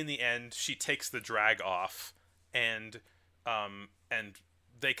mean, in the end, she takes the drag off, and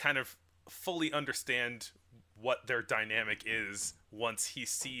they kind of fully understand what their dynamic is once he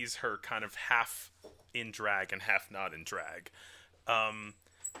sees her kind of half in drag and half not in drag. And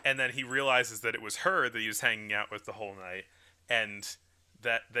then he realizes that it was her that he was hanging out with the whole night, and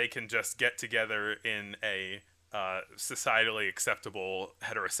that they can just get together in a societally acceptable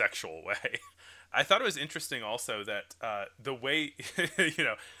heterosexual way. I thought it was interesting also that the way,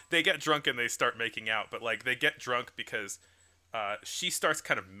 they get drunk and they start making out, but like they get drunk because she starts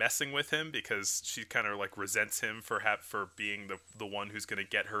kind of messing with him because she kind of like resents him for being the one who's going to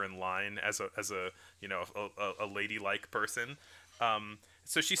get her in line as a ladylike person.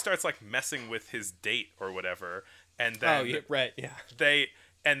 So she starts like messing with his date or whatever, and then he's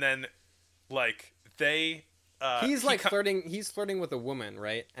like flirting. He's flirting with a woman,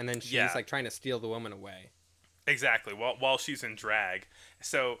 right? And then she's like trying to steal the woman away. Exactly. While she's in drag,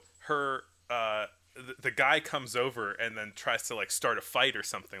 so her the guy comes over and then tries to like start a fight or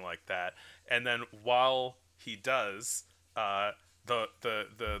something like that. And then while he does, the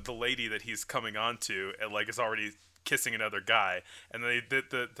lady that he's coming on to like is already kissing another guy, and the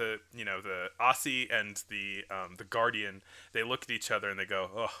Aussie and the Guardian, they look at each other and they go,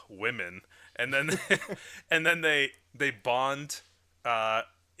 "Oh, women," and then and then they bond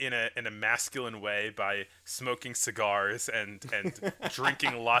in a masculine way by smoking cigars and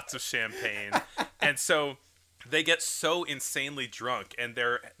drinking lots of champagne, and so they get so insanely drunk, and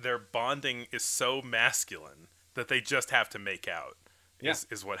their bonding is so masculine that they just have to make out.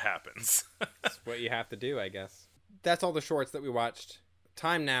 Is what happens. That's what you have to do, I guess. That's all the shorts that we watched.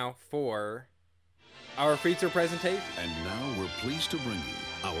 Time now for our feature presentation. And now we're pleased to bring you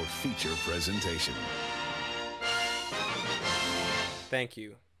our feature presentation. Thank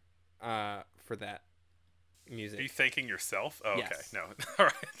you for that music. Are you thanking yourself? Oh, yes. Okay. No. All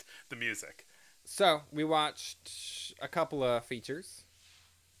right. The music. So we watched a couple of features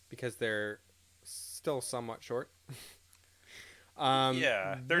because they're still somewhat short.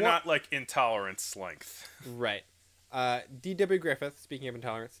 They're not like Intolerance length. Right. D.W. Griffith, speaking of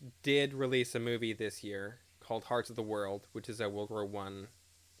Intolerance, did release a movie this year called Hearts of the World, which is a World War I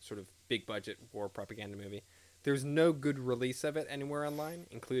sort of big budget war propaganda movie. There's no good release of it anywhere online,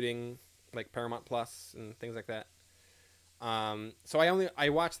 including like Paramount Plus and things like that. So I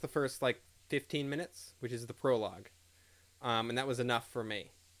watched the first like 15 minutes, which is the prologue, and that was enough for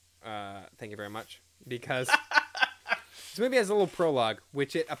me. Thank you very much, because this movie has a little prologue,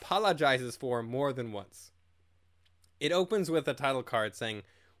 which it apologizes for more than once. It opens with a title card saying,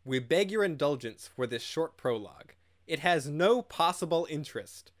 "We beg your indulgence for this short prologue. It has no possible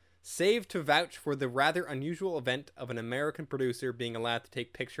interest, save to vouch for the rather unusual event of an American producer being allowed to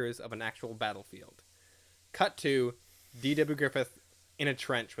take pictures of an actual battlefield." Cut to D.W. Griffith in a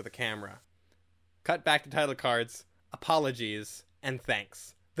trench with a camera. Cut back to title cards, apologies, and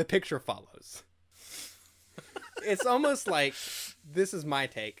thanks. The picture follows. It's almost like, this is my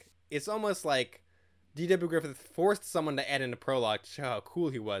take, it's almost like D.W. Griffith forced someone to add in a prologue to show how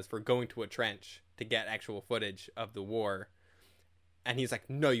cool he was for going to a trench to get actual footage of the war. And he's like,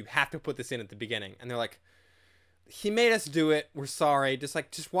 "No, you have to put this in at the beginning." And they're like, "He made us do it. We're sorry.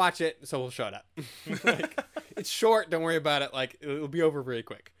 Just watch it, so we'll shut up." Like, it's short. Don't worry about it. Like, it'll be over very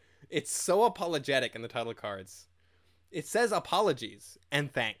quick. It's so apologetic in the title cards. It says apologies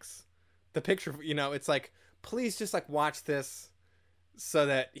and thanks. The picture, it's like, please just like watch this so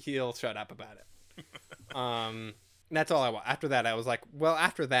that he'll shut up about it. That's all I want. After that, I was like, well,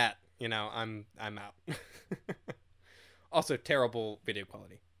 after that, I'm out. Also, terrible video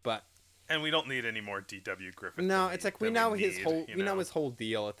quality, but And we don't need any more D.W. Griffith. no, it's like we know his whole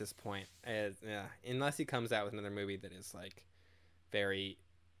deal at this point. Unless he comes out with another movie that is like very,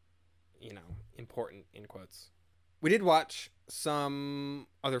 important in quotes. We did watch some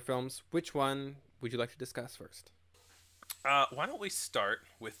other films. Which one would you like to discuss first? Why don't we start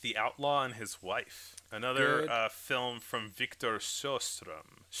with The Outlaw and His Wife, another film from Victor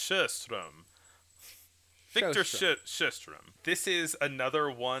Sjöström. Victor Sjöström. This is another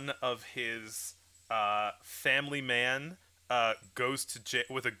one of his family man goes to jail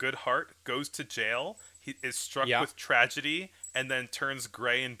with a good heart, goes to jail he is struck Yeah. with tragedy and then turns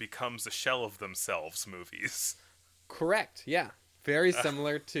gray and becomes a shell of themselves movies. Correct. Yeah. Very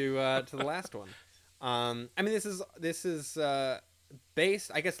similar to the last one. I mean, this is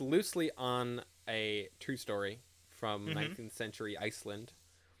based, I guess, loosely on a true story from 19th century Iceland,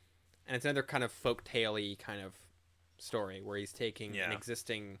 and it's another kind of folk-tale-y kind of story where he's taking an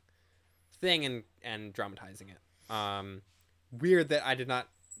existing thing and dramatizing it. Weird that I did not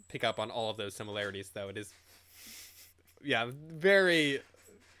pick up on all of those similarities, though. It is, very,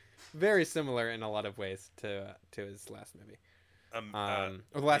 very similar in a lot of ways to his last movie. Or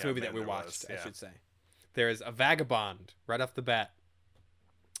the last movie that we watched, I should say. There is a vagabond right off the bat.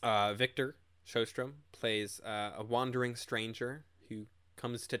 Victor Sjostrom plays a wandering stranger who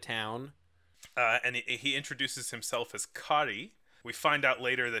comes to town. And he introduces himself as Kari. We find out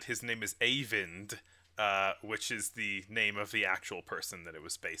later that his name is Eyvind, which is the name of the actual person that it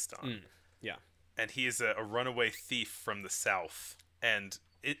was based on. Yeah. And he is a runaway thief from the south. And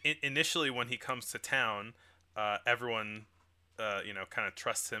initially when he comes to town, everyone... kind of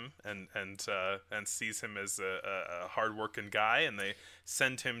trusts him and sees him as a hard-working guy, and they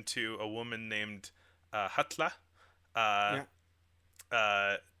send him to a woman named Hatla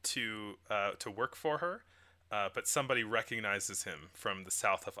to work for her. But somebody recognizes him from the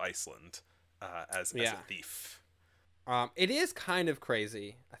south of Iceland as a thief. It is kind of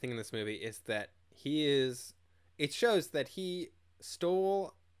crazy, I think, in this movie, is that it shows that he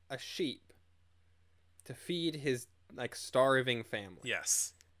stole a sheep to feed his starving family.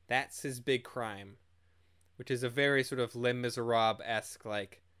 Yes. That's his big crime, which is a very sort of Les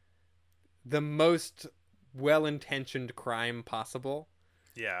Miserables-esque, the most well-intentioned crime possible.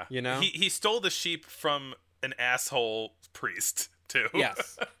 Yeah. You know? He stole the sheep from an asshole priest, too.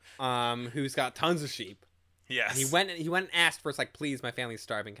 Yes. Who's got tons of sheep. Yes. And he went and asked first, please, my family's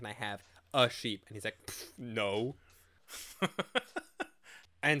starving, can I have a sheep? And he's like, no.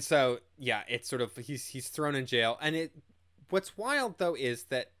 And so, yeah, it's sort of, he's thrown in jail. And what's wild, though, is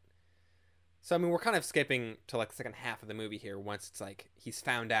that, so, I mean, we're kind of skipping to, the second half of the movie here, once it's, he's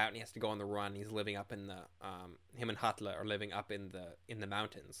found out and he has to go on the run. He's living up in the, him and Hatla are living up in the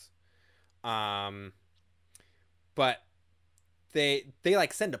mountains. But they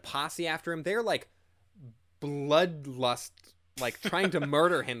send a posse after him. They're, bloodlust, trying to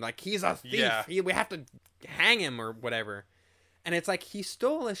murder him. He's a thief. Yeah. We have to hang him or whatever. And it's he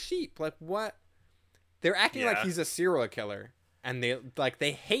stole a sheep. What? They're acting like he's a serial killer, and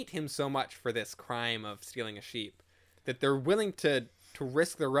they hate him so much for this crime of stealing a sheep that they're willing to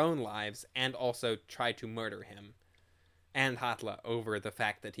risk their own lives and also try to murder him and Hatla over the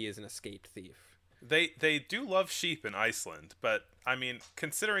fact that he is an escaped thief. They do love sheep in Iceland, but I mean,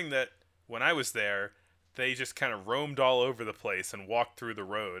 considering that when I was there, they just kind of roamed all over the place and walked through the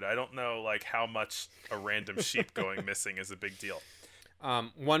road. I don't know, how much a random sheep going missing is a big deal.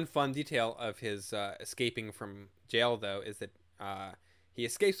 One fun detail of his escaping from jail, though, is that he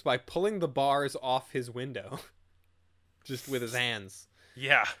escapes by pulling the bars off his window, just with his hands.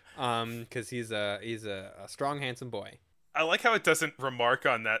 Yeah. Because he's a strong, handsome boy. I like how it doesn't remark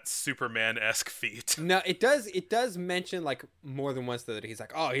on that Superman-esque feat. No, it does mention more than once that he's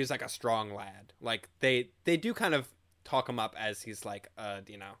he's a strong lad. They do kind of talk him up as he's a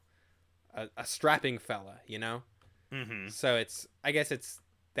strapping fella, you know? Mm-hmm. So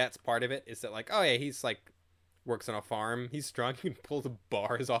that's part of it, is that he's works on a farm, he's strong, he can pull the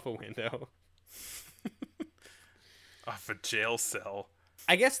bars off a window. Off a jail cell.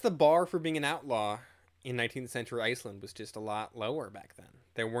 I guess the bar for being an outlaw in 19th century Iceland was just a lot lower back then.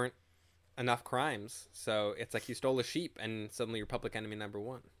 There weren't enough crimes, so it's you stole a sheep and suddenly you're public enemy number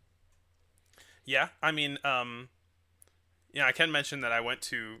one. Yeah, I mean, I can mention that I went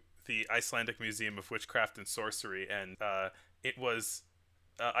to the Icelandic Museum of Witchcraft and Sorcery, and it was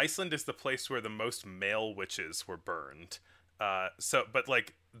Iceland is the place where the most male witches were burned. But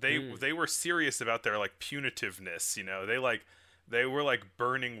they were serious about their punitiveness, you know. They were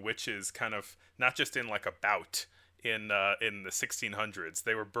burning witches kind of not just in a bout in the 1600s.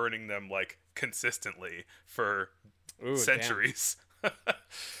 They were burning them consistently for centuries.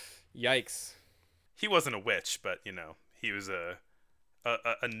 Yikes. He wasn't a witch, but he was a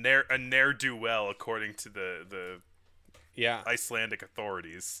ne'er-do-well according to the Icelandic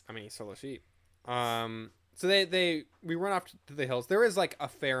authorities. I mean, he stole a sheep. So we run off to the hills. There is a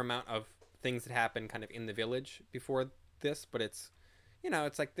fair amount of things that happen kind of in the village before this, but it's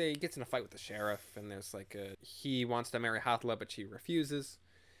they gets in a fight with the sheriff, and there's he wants to marry Hatla, but she refuses.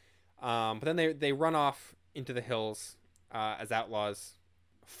 But then they run off into the hills as outlaws.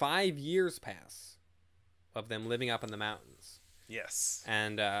 5 years pass of them living up in the mountains. Yes.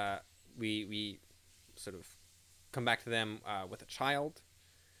 And we sort of come back to them with a child.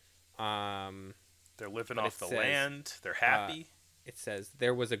 They're living but off the says, land. They're happy. It says,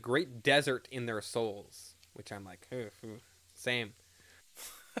 there was a great desert in their souls, which I'm like, same.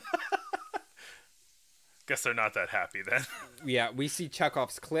 Guess they're not that happy then. Yeah, we see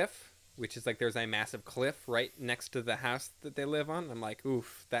Chekhov's cliff, which is like there's a massive cliff right next to the house that they live on. I'm like,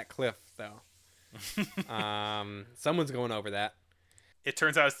 oof, that cliff, though. Someone's going over that. It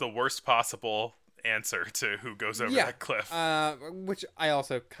turns out it's the worst possible answer to who goes over that cliff. Which I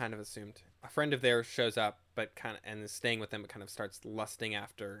also kind of assumed. A friend of theirs shows up, and is staying with them, but kind of starts lusting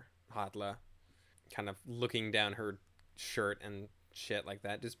after Hadla, kind of looking down her shirt and shit like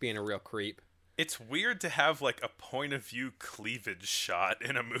that, just being a real creep. It's weird to have like a point of view cleavage shot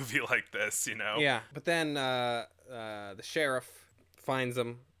in a movie like this, you know? Yeah, but then the sheriff finds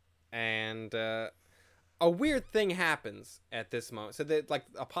them, and a weird thing happens at this moment. So that like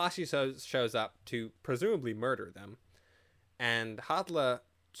a posse shows up to presumably murder them, and Hadla,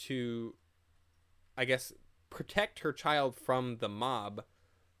 to, I guess, protect her child from the mob,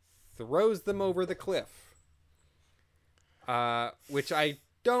 throws them over the cliff. Which I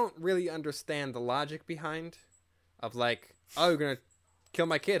don't really understand the logic behind, of like, oh, you're gonna kill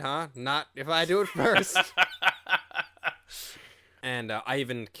my kid, huh? Not if I do it first. And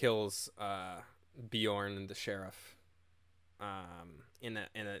Ivan kills Bjorn and the sheriff in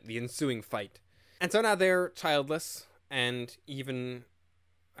the ensuing fight. And so now they're childless and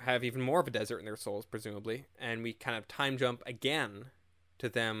have even more of a desert in their souls, presumably. And we kind of time jump again to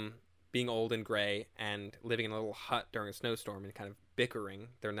them being old and gray and living in a little hut during a snowstorm and kind of bickering.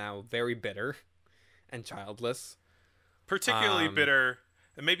 They're now very bitter and childless. Particularly bitter,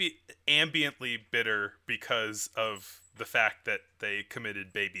 maybe ambiently bitter because of the fact that they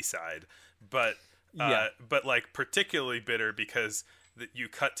committed babyside. But like particularly bitter because you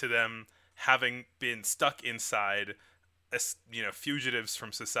cut to them having been stuck inside, fugitives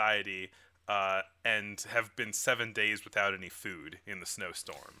from society, and have been 7 days without any food in the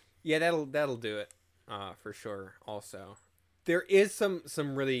snowstorm. Yeah, that'll do it, for sure. Also, there is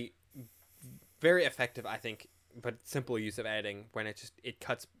some really very effective, I think, but simple use of editing when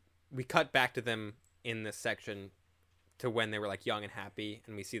we cut back to them in this section to when they were like young and happy,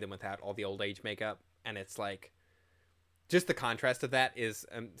 and we see them without all the old age makeup, and it's like just the contrast of that is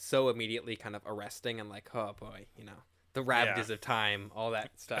so immediately kind of arresting and like, oh boy, the ravages of time, all that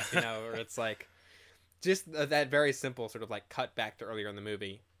stuff, where it's like just that very simple sort of like cut back to earlier in the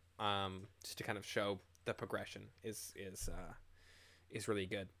movie. Just to kind of show the progression is really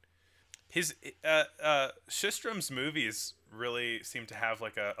good. His Sjöström's movies really seem to have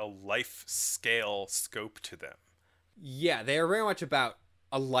like a life scale scope to them. Yeah, they are very much about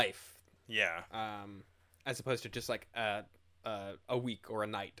a life. Yeah. As opposed to just like a week or a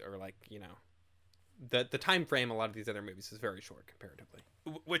night, or like the time frame. A lot of these other movies is very short comparatively.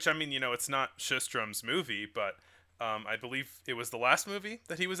 Which, I mean, it's not Sjöström's movie, but I believe it was the last movie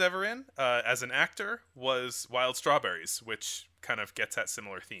that he was ever in as an actor was Wild Strawberries, which kind of gets at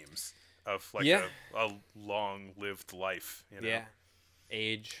similar themes of like a long-lived life. Yeah,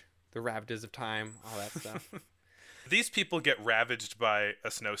 age, the ravages of time, all that stuff. These people get ravaged by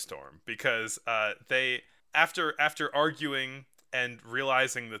a snowstorm because they, after arguing and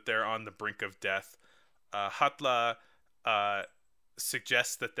realizing that they're on the brink of death, Hadla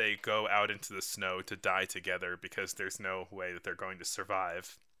suggests that they go out into the snow to die together because there's no way that they're going to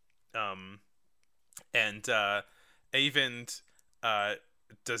survive. And Eyvind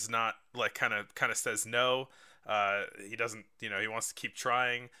does not, like, kind of says no. He doesn't, he wants to keep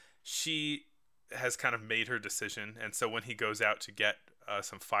trying. She has kind of made her decision, and so when he goes out to get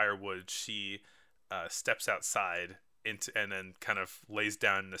some firewood, she steps outside and then kind of lays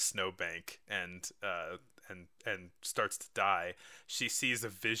down in a snowbank and starts to die. She sees a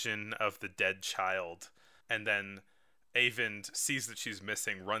vision of the dead child, and then Eyvind sees that she's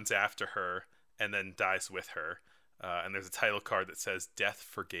missing, runs after her, and then dies with her. And there's a title card that says "Death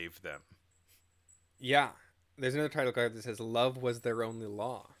forgave them." Yeah, there's another title card that says "Love was their only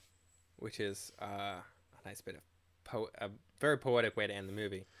law," which is a nice bit of a very poetic way to end the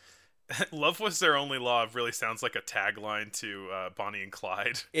movie. Love was their only law really sounds like a tagline to Bonnie and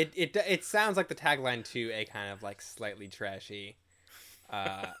Clyde. It sounds like the tagline to a kind of like slightly trashy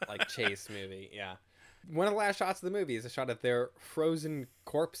like chase movie. Yeah. One of the last shots of the movie is a shot of their frozen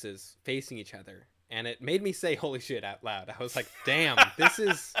corpses facing each other, and it made me say holy shit out loud. I was like, damn, this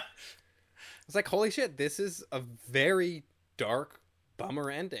is I was like, holy shit, this is a very dark bummer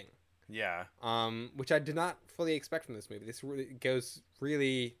ending. Yeah. Which I did not fully expect from this movie. This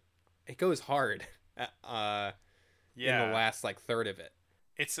really goes hard in the last like third of it.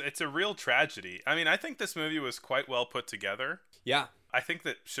 It's a real tragedy. I mean, I think this movie was quite well put together. Yeah. I think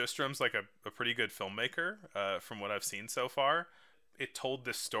that Sjöström's like a pretty good filmmaker, from what I've seen so far. It told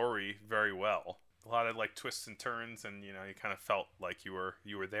this story very well. A lot of like twists and turns, and you kind of felt like you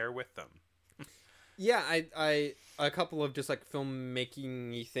were there with them. Yeah, I a couple of just like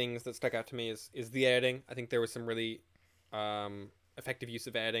filmmaking-y things that stuck out to me is the editing. I think there was some really effective use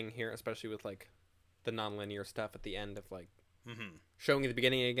of editing here, especially with like the non-linear stuff at the end of like showing you the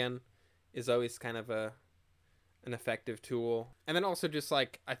beginning again is always kind of an effective tool. And then also just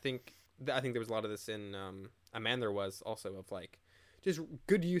like I think there was a lot of this in A Man There Was also of like just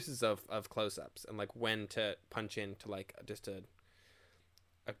good uses of close-ups and like when to punch into like just a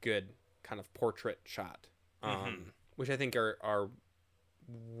good kind of portrait shot, which I think are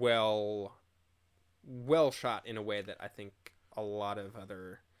well shot in a way that I think a lot of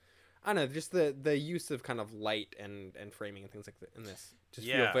other, I don't know, just the use of kind of light and framing and things like that in this just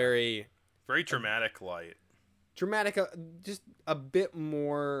feel very dramatic light. Dramatic, just a bit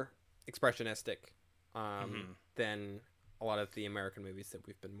more expressionistic than a lot of the American movies that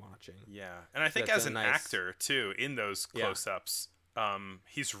we've been watching. Yeah, and I think That's as an actor too, in those close-ups,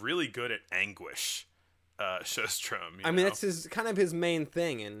 he's really good at anguish. Sjöström. I mean, that's his main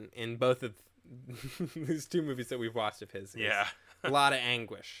thing in both of these two movies that we've watched of his. Yeah, a lot of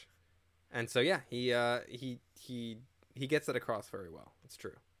anguish, and so yeah, he gets it across very well. It's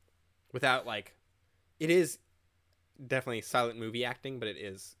true, without like, it is definitely silent movie acting, but it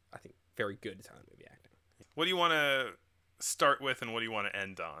is, I think, very good silent movie acting. What do you want to start with, and what do you want to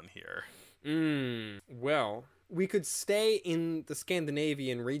end on here? Well, we could stay in the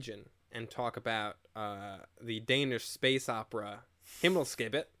Scandinavian region and talk about the Danish space opera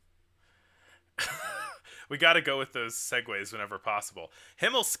Himmelskibet. We got to go with those segues whenever possible.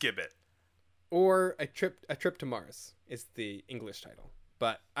 Himmelskibet. Or a trip to Mars is the English title,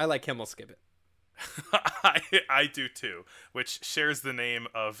 but I like Himmelskibet. I do too, which shares the name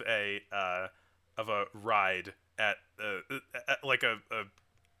of a ride at like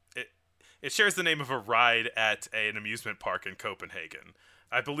it shares the name of a ride at an amusement park in Copenhagen.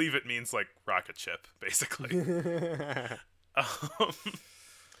 I believe it means like rocket ship, basically.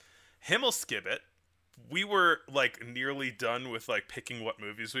 Himmelskibet. We were like nearly done with like picking what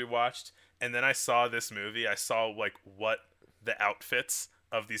movies we watched, and then I saw this movie. I saw like what the outfits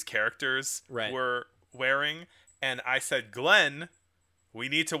of these characters were wearing, and I said, Glenn, we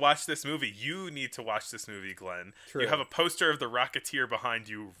need to watch this movie. You need to watch this movie, Glenn. True. You have a poster of the Rocketeer behind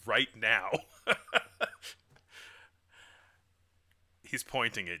you right now. He's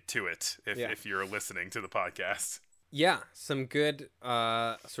pointing it to it if you're listening to the podcast. Yeah, some good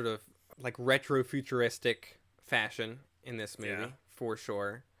sort of like retro futuristic fashion in this movie for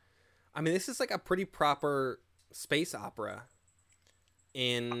sure. I mean, this is like a pretty proper space opera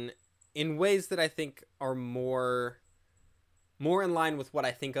in ways that I think are more in line with what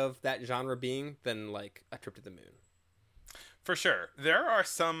I think of that genre being than like A Trip to the Moon. For sure. There are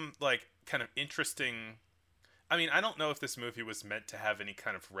some like kind of interesting, I mean, I don't know if this movie was meant to have any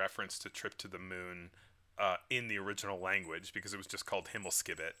kind of reference to Trip to the Moon in the original language, because it was just called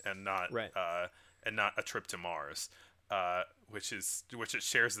Himmelskibet and not A Trip to Mars, which it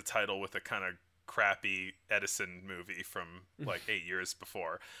shares the title with a kind of crappy Edison movie from like 8 years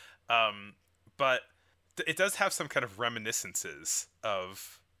before. But it does have some kind of reminiscences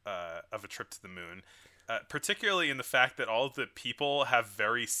of A Trip to the Moon, particularly in the fact that all of the people have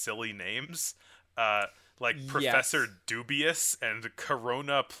very silly names, like Professor Dubious and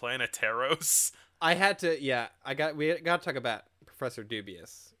Corona Planetaros. I had to, we got to talk about Professor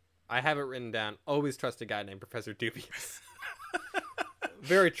Dubious. I have it written down. Always trust a guy named Professor Dubious.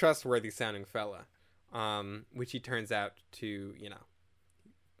 Very trustworthy sounding fella, which he turns out to,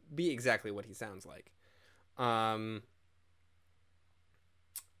 be exactly what he sounds like. I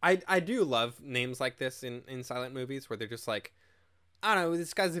do love names like this in silent movies where they're just like, I don't know,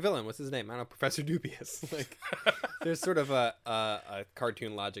 this guy's a villain. What's his name? I don't know, Professor Dubious. Like, there's sort of a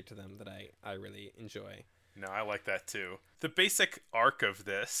cartoon logic to them that I really enjoy. No, I like that too. The basic arc of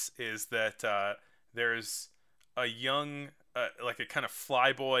this is that there's a young, like a kind of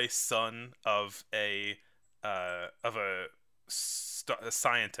flyboy son of a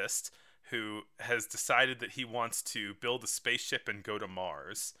scientist who has decided that he wants to build a spaceship and go to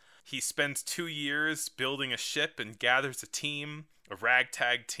Mars. He spends 2 years building a ship and gathers a team, a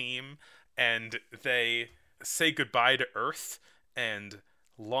ragtag team, and they say goodbye to Earth and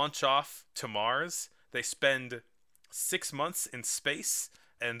launch off to Mars. They spend 6 months in space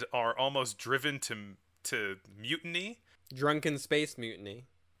and are almost driven to mutiny. Drunken space mutiny.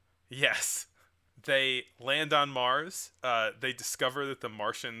 Yes. they land on Mars. They discover that the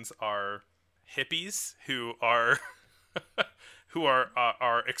Martians are hippies who are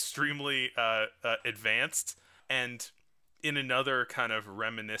are extremely advanced, and in another kind of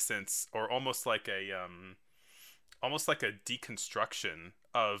reminiscence, or almost like a deconstruction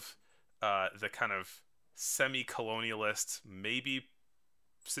of the kind of semi-colonialist, maybe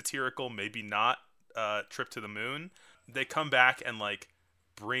satirical, maybe not, trip to the moon. They come back and like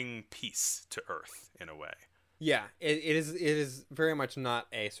bring peace to Earth in a way. Yeah, it is very much not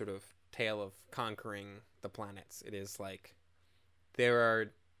a sort of tale of conquering the planets. It is like there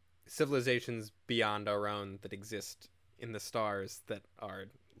are civilizations beyond our own that exist in the stars that are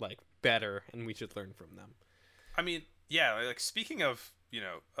like better, and we should learn from them. I mean, yeah, like speaking of,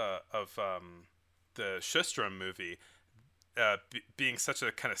 the Sjostrom movie being such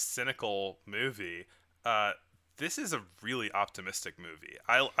a kind of cynical movie, this is a really optimistic movie.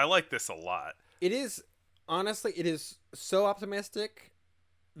 I like this a lot. It is, honestly, it is so optimistic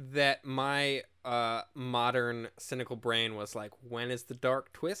that my modern cynical brain was like, when is the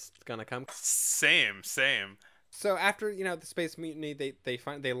dark twist gonna come? Same. So after, the space mutiny,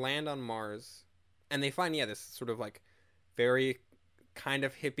 they land on Mars, and they find, this sort of like very kind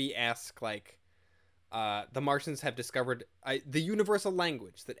of hippie-esque, like, the Martians have discovered the universal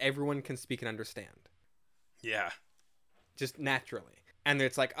language that everyone can speak and understand. Yeah. Just naturally. And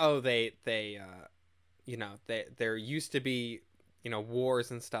it's like, oh, there used to be,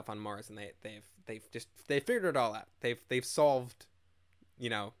 wars and stuff on Mars, and they've figured it all out. They've solved,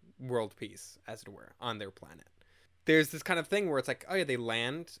 world peace, as it were, on their planet. There's this kind of thing where it's like, oh yeah, they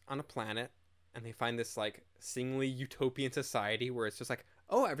land on a planet and they find this like seemingly utopian society where it's just like,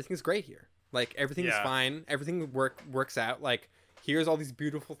 oh, everything's great here. Like everything's fine. Everything works out. Like here's all these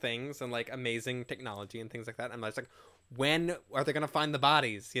beautiful things and like amazing technology and things like that. And I was like, when are they going to find the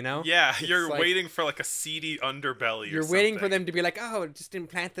bodies, Yeah, it's you're like, waiting for like a seedy underbelly You're or waiting for something. them to be like, oh, just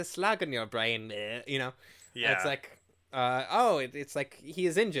implant this slug in your brain, Yeah. And it's like, it's like he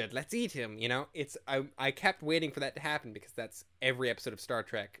is injured. Let's eat him, I kept waiting for that to happen because that's every episode of Star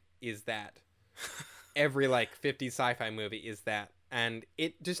Trek is that. Every like 50s sci-fi movie is that. And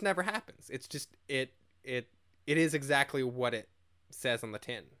it just never happens. It's just, it is exactly what it says on the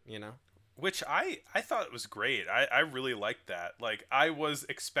tin, Which I thought it was great. I really liked that. Like I was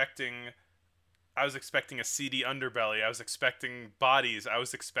expecting a seedy underbelly. I was expecting bodies. I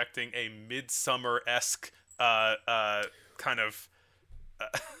was expecting a Midsummer-esque kind of.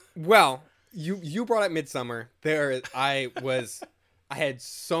 Well, you brought up Midsummer. I had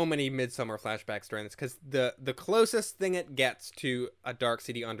so many Midsummer flashbacks during this because the closest thing it gets to a dark,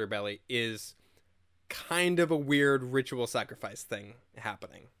 seedy underbelly is kind of a weird ritual sacrifice thing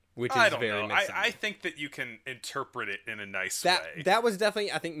happening, which is very Midsummer. I think that you can interpret it in a nice way. That was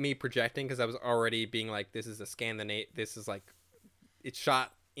definitely, I think, me projecting because I was already being like, this is a this is like, it's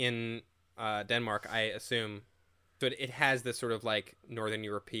shot in Denmark, I assume. But it has this sort of like Northern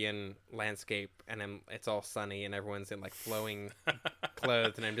European landscape, and it's all sunny, and everyone's in like flowing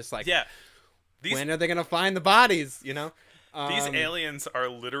clothes, and I'm just like, yeah, when are they gonna find the bodies? These aliens are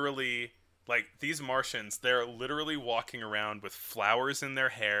literally like these Martians. They're literally walking around with flowers in their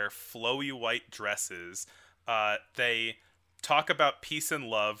hair, flowy white dresses. They talk about peace and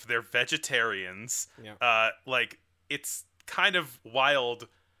love. They're vegetarians. Yeah. Like it's kind of wild.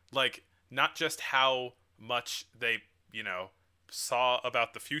 Like not just how much they saw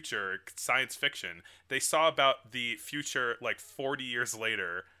about the future, science fiction. They saw about the future like 40 years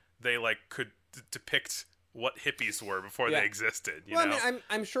later. They like could depict what hippies were before they existed. You know? I mean,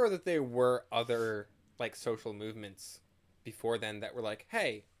 I'm sure that there were other like social movements before then that were like,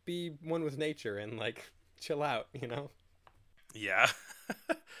 hey, be one with nature and like chill out. Yeah.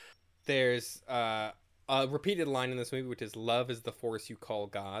 There's a repeated line in this movie, which is "Love is the force you call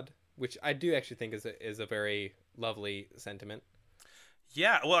God," which I do actually think is a very lovely sentiment.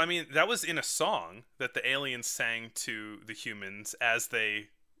 Yeah, well, I mean, that was in a song that the aliens sang to the humans as they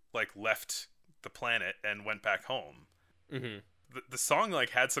like left the planet and went back home. Mm-hmm. The song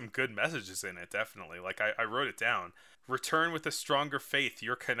like had some good messages in it, definitely. Like I wrote it down. Return with a stronger faith.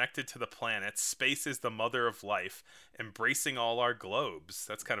 You're connected to the planet. Space is the mother of life, embracing all our globes.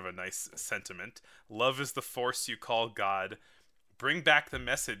 That's kind of a nice sentiment. Love is the force you call God. Bring back the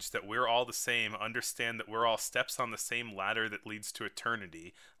message that we're all the same. Understand that we're all steps on the same ladder that leads to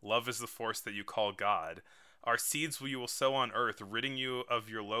eternity. Love is the force that you call God. Our seeds you will sow on earth, ridding you of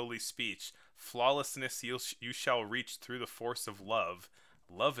your lowly speech. Flawlessness you shall reach through the force of love.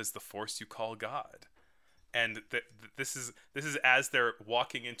 Love is the force you call God. And this is as they're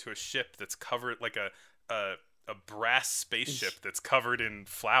walking into a ship that's covered like a brass spaceship that's covered in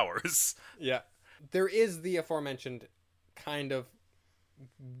flowers. Yeah. There is the aforementioned kind of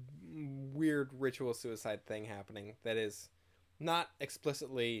weird ritual suicide thing happening that is not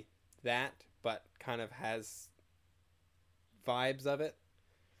explicitly that, but kind of has vibes of it.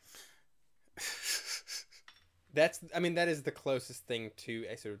 That is the closest thing to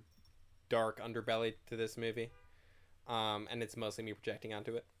a sort of dark underbelly to this movie. And it's mostly me projecting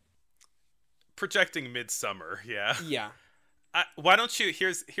onto it. Projecting Midsommar, yeah. Yeah. Why don't you?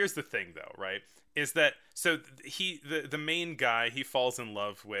 Here's the thing, though, right? Is that so? The main guy, he falls in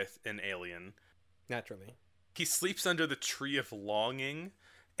love with an alien. Naturally. He sleeps under the tree of longing,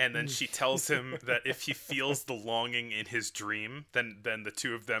 and then she tells him that if he feels the longing in his dream, then the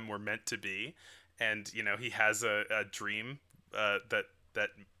two of them were meant to be, and he has a dream that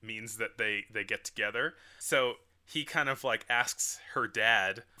means that they get together. So he kind of like asks her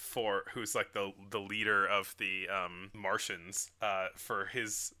dad, who's like the leader of the Martians, for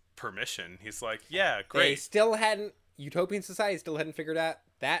his permission. He's like, yeah, great. Utopian society still hadn't figured out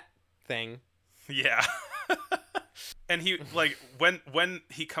that thing. Yeah. And he like when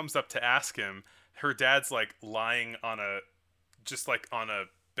he comes up to ask him, her dad's like lying on a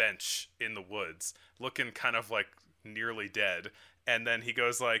bench in the woods, looking kind of like nearly dead. And then he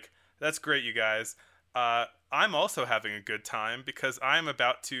goes like, that's great, you guys. I'm also having a good time because I'm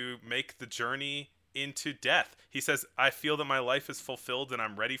about to make the journey into death. He says, I feel that my life is fulfilled and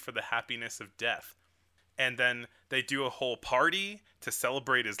I'm ready for the happiness of death. And then they do a whole party to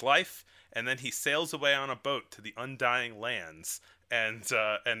celebrate his life. And then he sails away on a boat to the Undying Lands. And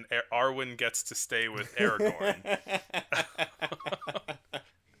Arwen gets to stay with Aragorn.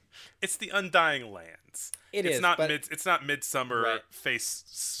 It's the Undying Lands. It's not Midsommar, right. Face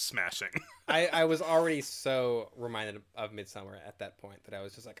smashing. I was already so reminded of Midsommar at that point that I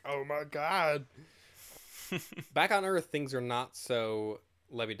was just like, oh my god. Back on Earth, things are not so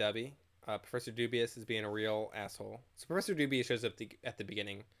lovey-dovey. Professor Dubious is being a real asshole. So Professor Dubious shows up at the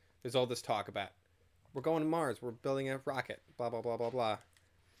beginning. There's all this talk about, we're going to Mars, we're building a rocket, blah, blah, blah, blah, blah.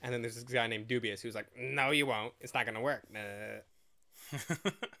 And then there's this guy named Dubious who's like, no, you won't. It's not going to work.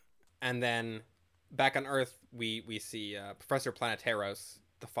 And then back on Earth, we see Professor Planeteros,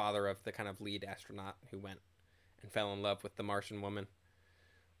 the father of the kind of lead astronaut who went and fell in love with the Martian woman,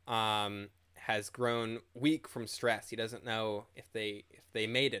 has grown weak from stress. He doesn't know if they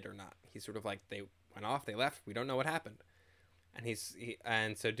made it or not. He's sort of like, they went off, they left, we don't know what happened.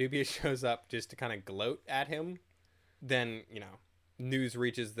 And so Dubious shows up just to kind of gloat at him. Then, news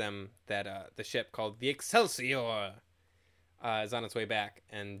reaches them that the ship called the Excelsior is on its way back,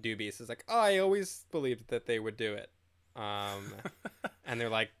 and Dubious is like, oh, I always believed that they would do it. And they're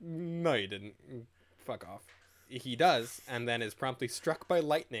like, no, you didn't. Fuck off. He does, and then is promptly struck by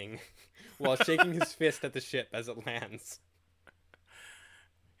lightning while shaking his fist at the ship as it lands.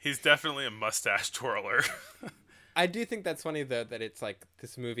 He's definitely a mustache twirler. I do think that's funny, though, that it's like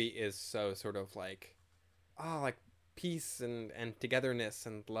this movie is so sort of like, like peace and togetherness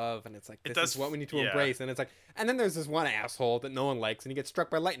and love, and it's like, this is what we need to embrace. And it's like, and then there's this one asshole that no one likes, and he gets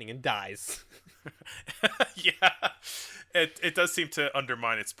struck by lightning and dies. Yeah. It does seem to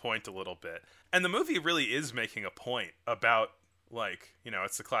undermine its point a little bit. And the movie really is making a point about, like,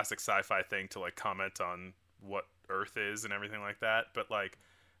 it's a classic sci-fi thing to, like, comment on what Earth is and everything like that. But, like,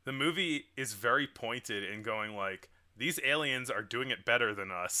 the movie is very pointed in going, like, these aliens are doing it better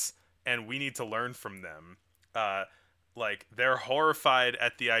than us, and we need to learn from them. Like, they're horrified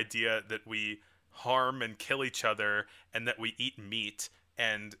at the idea that we harm and kill each other and that we eat meat.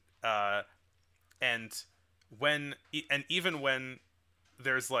 And even when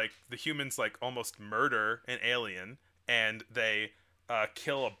there's like the humans like almost murder an alien and they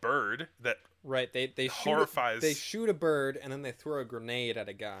kill a bird that they horrifies. They shoot a bird and then they throw a grenade at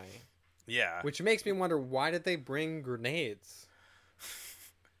a guy. Yeah, which makes me wonder, why did they bring grenades?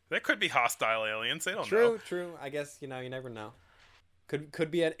 There could be hostile aliens. They don't know. True. I guess you never know. Could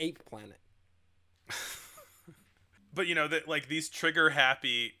be an ape planet. But that like these trigger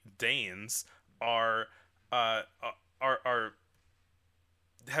happy Danes are have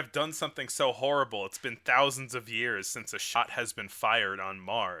done something so horrible. It's been thousands of years since a shot has been fired on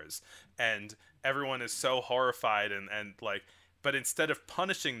Mars, and everyone is so horrified and like, but instead of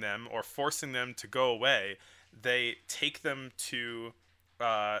punishing them or forcing them to go away, they take them to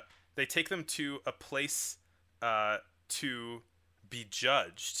a place to be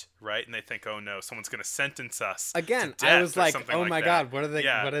judged, right? And they think, oh no, someone's going to sentence us again. To death. I was like, oh my god, what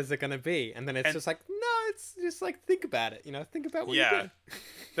is it going to be? And then it's just like, no, it's just like, think about it. Think about what you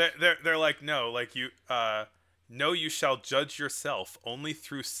did. They're like, no, like No, you shall judge yourself. Only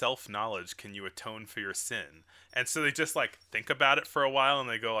through self-knowledge can you atone for your sin. And so they just like think about it for a while and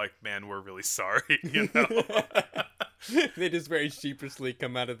they go like, man, we're really sorry, you know? They just very sheepishly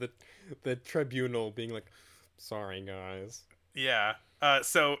come out of the tribunal being like, sorry, guys. Yeah.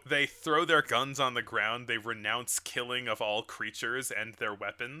 So they throw their guns on the ground. They renounce killing of all creatures and their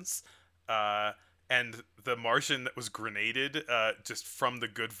weapons. And the Martian that was grenaded, just from the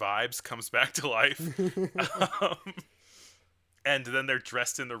good vibes, comes back to life. And then they're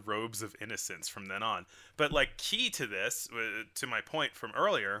dressed in the robes of innocence from then on. But, like, key to this, to my point from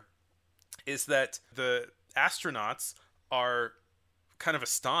earlier, is that the astronauts are kind of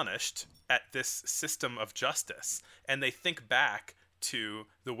astonished at this system of justice. And they think back to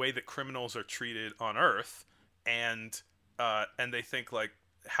the way that criminals are treated on Earth, and they think, like,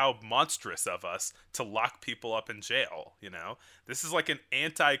 how monstrous of us to lock people up in jail, you know? This is like an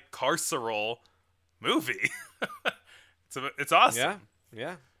anti-carceral movie. It's awesome.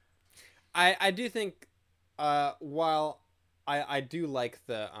 Yeah. I do think, while I do like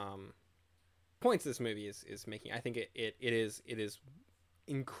the points this movie is making, I think it is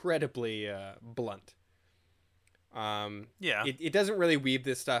incredibly blunt. Yeah. It doesn't really weave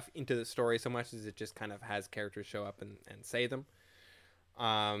this stuff into the story so much as it just kind of has characters show up and say them.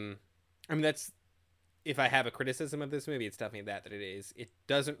 I mean, that's, if I have a criticism of this movie, it's definitely that it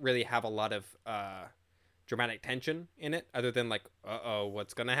doesn't really have a lot of dramatic tension in it, other than like, uh-oh,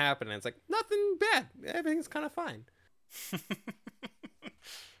 what's gonna happen? And it's like, nothing bad, everything's kind of fine.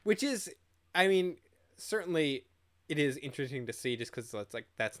 Which is, I mean, certainly it is interesting to see, just because it's like,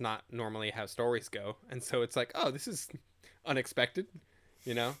 that's not normally how stories go, and so it's like, oh, this is unexpected,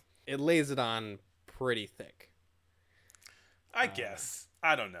 you know? It lays it on pretty thick. I guess.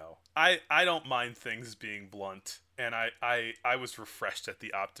 I don't know. I don't mind things being blunt, and I was refreshed at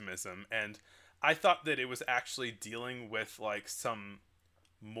the optimism, and I thought that it was actually dealing with like some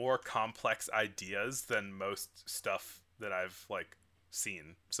more complex ideas than most stuff that I've like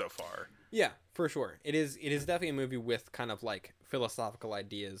seen so far. Yeah, for sure. It is definitely a movie with kind of like philosophical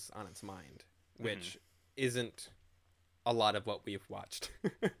ideas on its mind, which isn't a lot of what we've watched.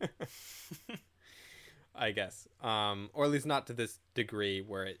 I guess, or at least not to this degree,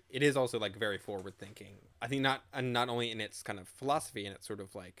 where it is also like very forward thinking. I think not only in its kind of philosophy and its sort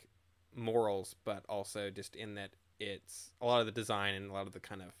of like morals, but also just in that it's a lot of the design and a lot of the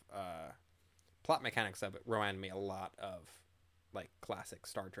kind of plot mechanics of it remind me a lot of like classic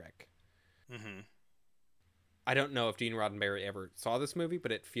Star Trek. Mm-hmm. I don't know if Gene Roddenberry ever saw this movie,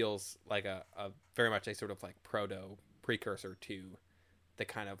 but it feels like a very much a sort of like precursor to the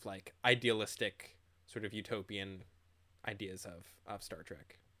kind of like idealistic sort of utopian ideas of Star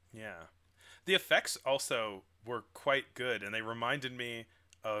Trek. Yeah. The effects also were quite good, and they reminded me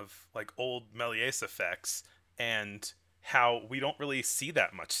of like old Méliès effects and how we don't really see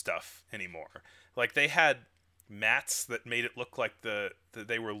that much stuff anymore. Like they had mats that made it look like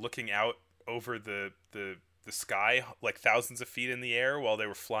they were looking out over the sky like thousands of feet in the air while they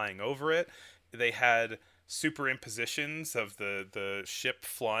were flying over it. They had superimpositions of the ship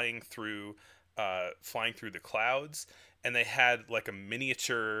flying through the clouds, and they had like a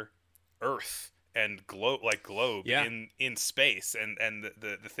miniature Earth and globe in space, and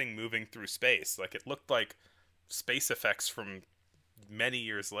the thing moving through space. Like it looked like space effects from many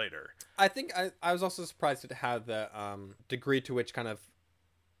years later. I think I was also surprised at how the degree to which kind of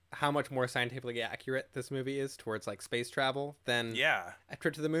how much more scientifically accurate this movie is towards like space travel than A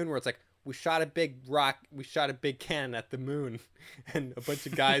Trip to the Moon, where it's like, we shot a big cannon at the moon, and a bunch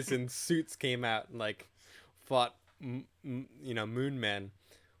of guys in suits came out and like fought, moon men.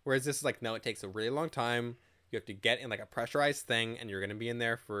 Whereas this is like, no, it takes a really long time. You have to get in like a pressurized thing, and you're going to be in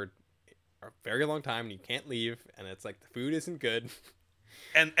there for a very long time, and you can't leave. And it's like, the food isn't good.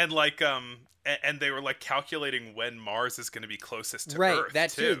 And they were like calculating when Mars is going to be closest to right, Earth.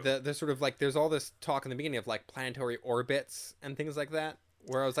 That too. The sort of like, there's all this talk in the beginning of like planetary orbits and things like that,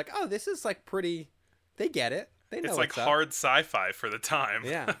 where I was like, oh, this is like pretty, they get it. They know it's like hard sci-fi for the time.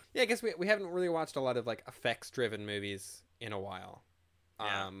 Yeah. I guess we haven't really watched a lot of like effects driven movies in a while.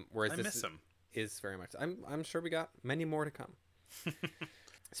 Yeah. Whereas I this miss them. Is very much, I'm sure we got many more to come.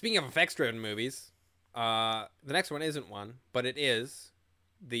 Speaking of effects driven movies, the next one isn't one, but it is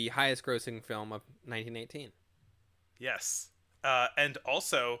the highest grossing film of 1918. Yes. And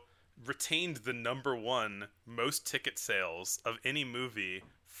also retained the number one most ticket sales of any movie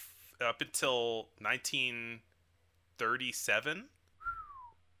up until 1937.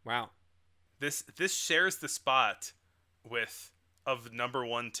 Wow. This shares the spot of number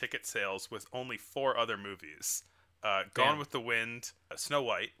one ticket sales with only 4 other movies. Gone with the Wind, Snow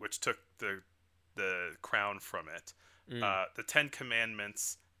White, which took the the crown from it. The Ten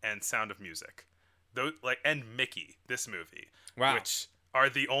Commandments and Sound of Music, those and Mickey, this movie, Wow. which are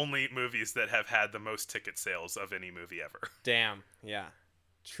the only movies that have had the most ticket sales of any movie ever. Damn. Yeah.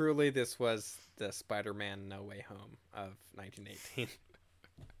 Truly, this was the Spider-Man No Way Home of 1918.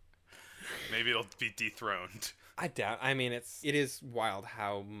 Maybe it'll be dethroned. I doubt. I mean, it is wild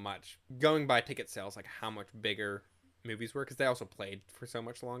how much, going by ticket sales, like how much bigger movies were, because they also played for so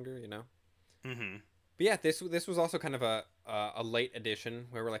much longer, you know. Mm-hmm. But yeah, this was also kind of a late edition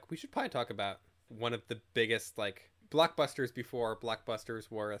where we're like, we should probably talk about one of the biggest like blockbusters before blockbusters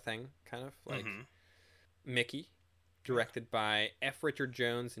were a thing, kind of like Mickey, directed by F. Richard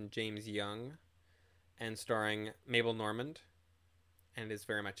Jones and James Young, and starring Mabel Normand, and it is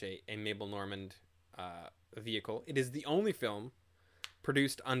very much a Mabel Normand vehicle. It is the only film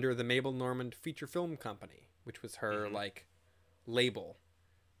produced under the Mabel Normand Feature Film Company, which was her like label.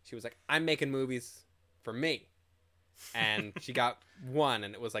 She was like, I'm making movies for me, and she got one,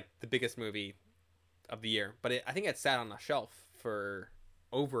 and it was like the biggest movie of the year. But I think it sat on a shelf for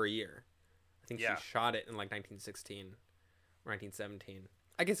over a year. I think she shot it in like 1916 or 1917.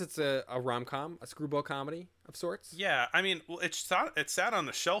 I guess it's a rom-com, a screwball comedy of sorts. Yeah, I mean, well, it sat on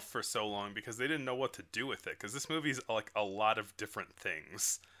the shelf for so long because they didn't know what to do with it, because this movie's like a lot of different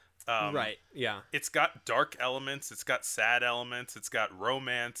things. Right, yeah. It's got dark elements, it's got sad elements, it's got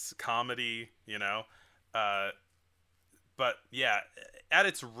romance, comedy, you know. But yeah, at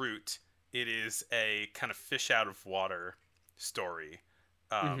its root, it is a kind of fish out of water story.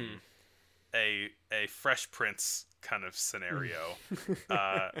 A Fresh Prince kind of scenario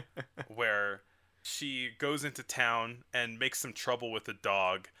where she goes into town and makes some trouble with a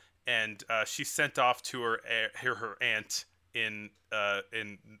dog, and she's sent off to her aunt in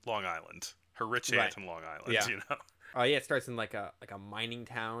Long Island, her rich aunt in Long Island. Yeah. You know. Oh yeah, it starts in like a mining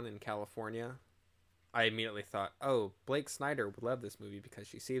town in California. I immediately thought, oh, Blake Snyder would love this movie because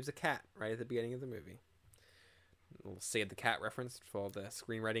she saves a cat right at the beginning of the movie. A little Save the Cat reference for all the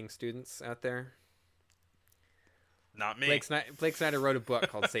screenwriting students out there. Not me. Blake Snyder wrote a book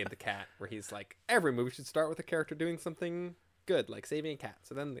called Save the Cat, where he's like, every movie should start with a character doing something good, like saving a cat,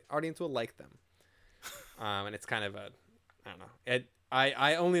 so then the audience will like them. And it's kind of I don't know.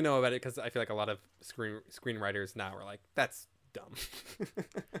 I only know about it because I feel like a lot of screenwriters now are like, that's dumb.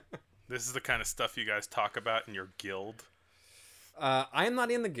 This is the kind of stuff you guys talk about in your guild. I am not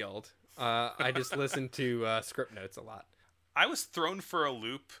in the guild. I just listen to script notes a lot. I was thrown for a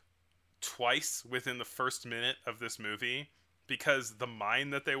loop twice within the first minute of this movie because the mine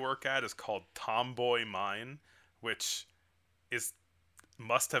that they work at is called Tomboy Mine, which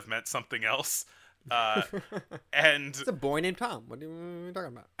must have meant something else. And it's a boy named Tom. What are you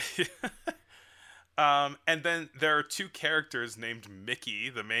talking about? And then there are two characters named Mickey,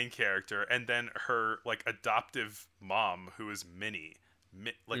 the main character, and then her like adoptive mom, who is Minnie,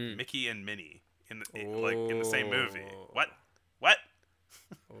 Mickey and Minnie in the same movie. What?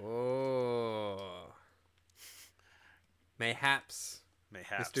 Oh, mayhaps.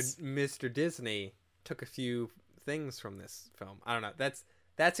 Mr. Disney took a few things from this film. I don't know. That's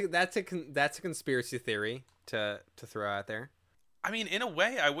a conspiracy theory to throw out there. I mean, in a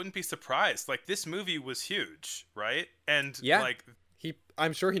way, I wouldn't be surprised. Like, this movie was huge, right? And yeah, like,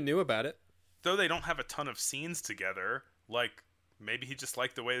 I'm sure he knew about it. Though they don't have a ton of scenes together, like maybe he just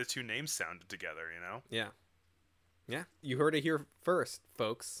liked the way the two names sounded together, you know? Yeah. Yeah. You heard it here first,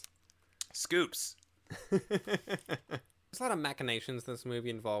 folks. Scoops. There's a lot of machinations in this movie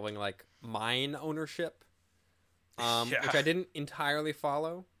involving like mine ownership, which I didn't entirely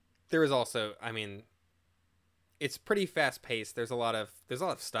follow. There is also, I mean, it's pretty fast paced. There's a lot of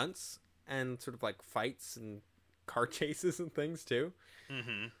stunts and sort of like fights and car chases and things too.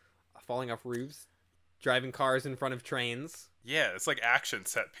 Mm-hmm. Falling off roofs, driving cars in front of trains. Yeah, it's like action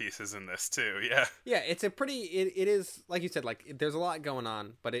set pieces in this too. Yeah. Yeah, it's a pretty. It is like you said. Like there's a lot going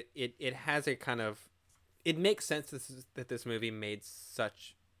on, but it has a kind of. It makes sense that this movie made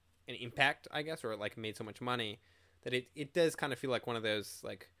such an impact, I guess, or like made so much money that it does kind of feel like one of those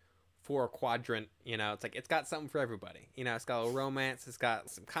like 4-quadrant. You know, it's like it's got something for everybody. You know, it's got a little romance, it's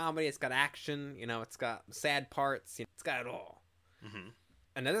got some comedy, it's got action. You know, it's got sad parts. You know, it's got it all. Mm-hmm.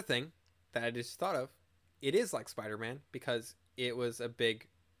 Another thing that I just thought of, it is like Spider-Man because it was a big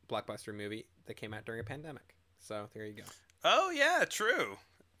blockbuster movie that came out during a pandemic. So there you go. Oh yeah, true.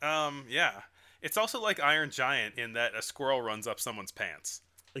 Yeah. It's also like Iron Giant in that a squirrel runs up someone's pants.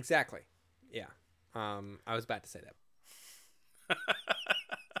 Exactly. Yeah. I was about to say that.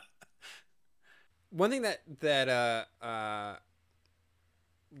 One thing that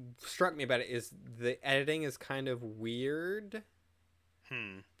struck me about it is the editing is kind of weird.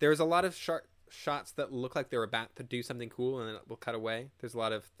 There's a lot of shots that look like they're about to do something cool and then it will cut away. There's a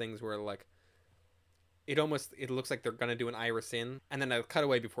lot of things where like it looks like they're gonna do an iris in and then they'll cut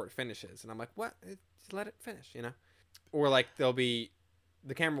away before it finishes, and I'm like, what? Just let it finish, you know? Or like the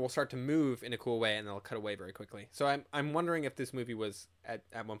camera will start to move in a cool way and they'll cut away very quickly. So I'm wondering if this movie was at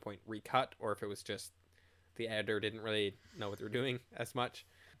one point recut, or if it was just the editor didn't really know what they were doing as much.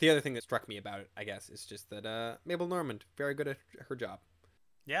 The other thing that struck me about it, I guess, is just that Mabel Normand, very good at her job.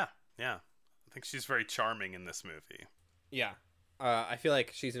 Yeah. I think she's very charming in this movie. Yeah. I feel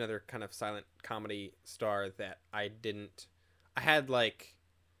like she's another kind of silent comedy star that I had like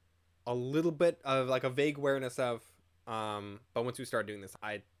a little bit of like a vague awareness of, but once we started doing this,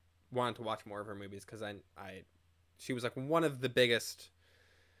 I wanted to watch more of her movies because she was like one of the biggest,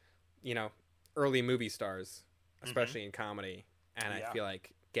 you know, early movie stars, especially in comedy, and I feel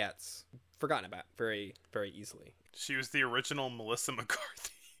like gets forgotten about very, very easily. She was the original Melissa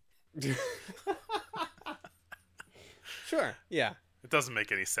McCarthy. Sure, yeah. It doesn't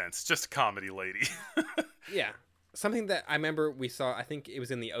make any sense. Just a comedy lady. Yeah. Something that I remember we saw, I think it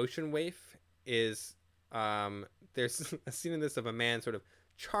was in The Ocean Waif, is there's a scene in this of a man sort of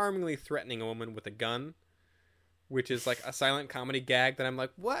charmingly threatening a woman with a gun, which is like a silent comedy gag that I'm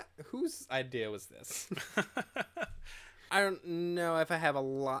like, what? Whose idea was this? I don't know if I have a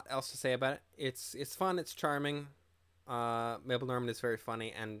lot else to say about it. It's fun. It's charming. Mabel Normand is very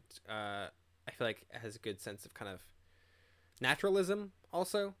funny, and I feel like it has a good sense of kind of naturalism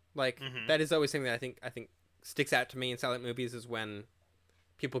also. Like that is always something that I think sticks out to me in silent movies, is when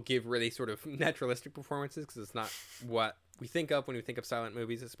people give really sort of naturalistic performances, because it's not what we think of when we think of silent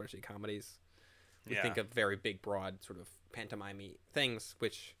movies, especially comedies. We think of very big, broad, sort of pantomime-y things,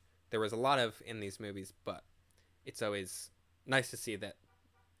 which there was a lot of in these movies, but it's always nice to see that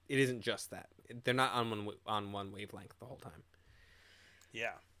it isn't just that. They're not on one wavelength the whole time.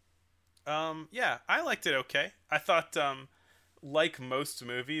 Yeah. I liked it okay. I thought, like most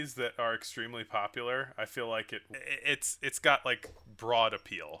movies that are extremely popular, I feel like it's got like broad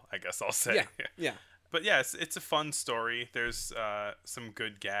appeal, I guess I'll say. Yeah. But yeah, it's a fun story. There's some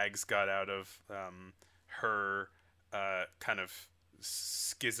good gags got out of her kind of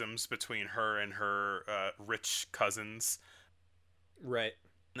schisms between her and her rich cousins. Right.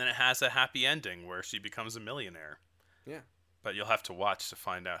 And then it has a happy ending where she becomes a millionaire. Yeah. But you'll have to watch to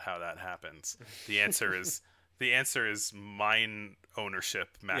find out how that happens. The answer is mine ownership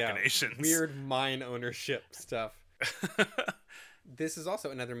machinations. Yeah, weird mine ownership stuff. This is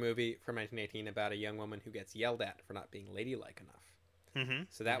also another movie from 1918 about a young woman who gets yelled at for not being ladylike enough. Mm-hmm.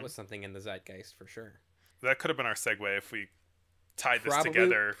 So that was something in the zeitgeist for sure. That could have been our segue if we tied this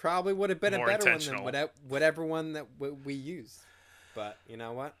together. Probably would have been a better one than whatever one that we used. But you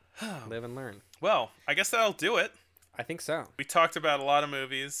know what? Live and learn. Well, I guess that'll do it. I think so. We talked about a lot of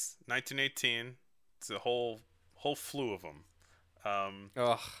movies. 1918. It's a whole slew of them.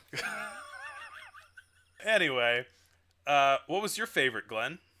 Anyway, what was your favorite,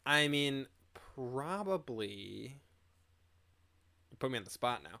 Glenn? I mean, probably. You put me on the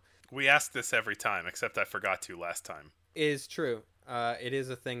spot now. We ask this every time, except I forgot to last time. It is true. It is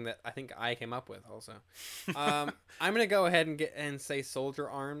a thing that I think I came up with also. I'm gonna go ahead and say Soldier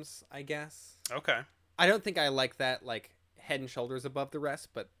Arms, I guess. Okay. I don't think I like that like head and shoulders above the rest,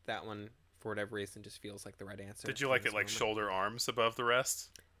 but that one for whatever reason just feels like the right answer. Did you like it like shoulder arms above the rest?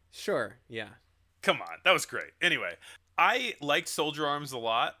 Sure, yeah. Come on, that was great. Anyway, I liked Soldier Arms a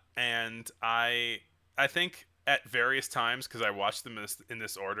lot, and I think at various times, because I watched them in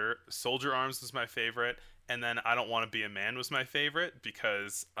this order, Soldier Arms was my favorite, and then I Don't Want to Be a Man was my favorite,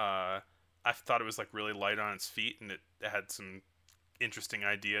 because I thought it was like really light on its feet, and it had some interesting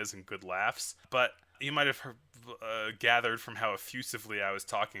ideas and good laughs. But you might have gathered from how effusively I was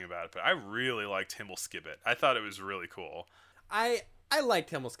talking about it, but I really liked Himmelskibbet. I thought it was really cool. I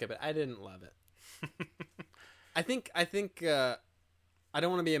liked Himmelskibbet. I didn't love it. I think I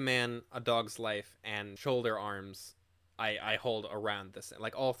Don't Want to Be a Man, A Dog's Life, and Shoulder Arms I hold around this.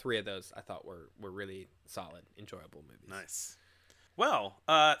 Like all three of those I thought were really solid, enjoyable movies. Nice. Well,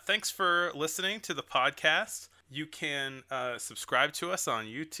 thanks for listening to the podcast. You can subscribe to us on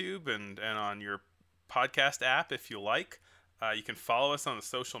YouTube and on your podcast app if you like. You can follow us on the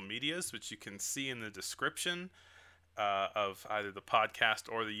social medias, which you can see in the description of either the podcast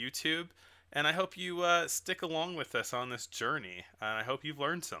or the YouTube. And I hope you stick along with us on this journey. And I hope you've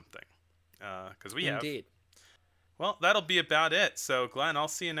learned something, because we have. Indeed. Well, that'll be about it. So, Glenn, I'll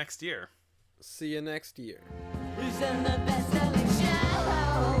see you next year. See you next year. Who's in the best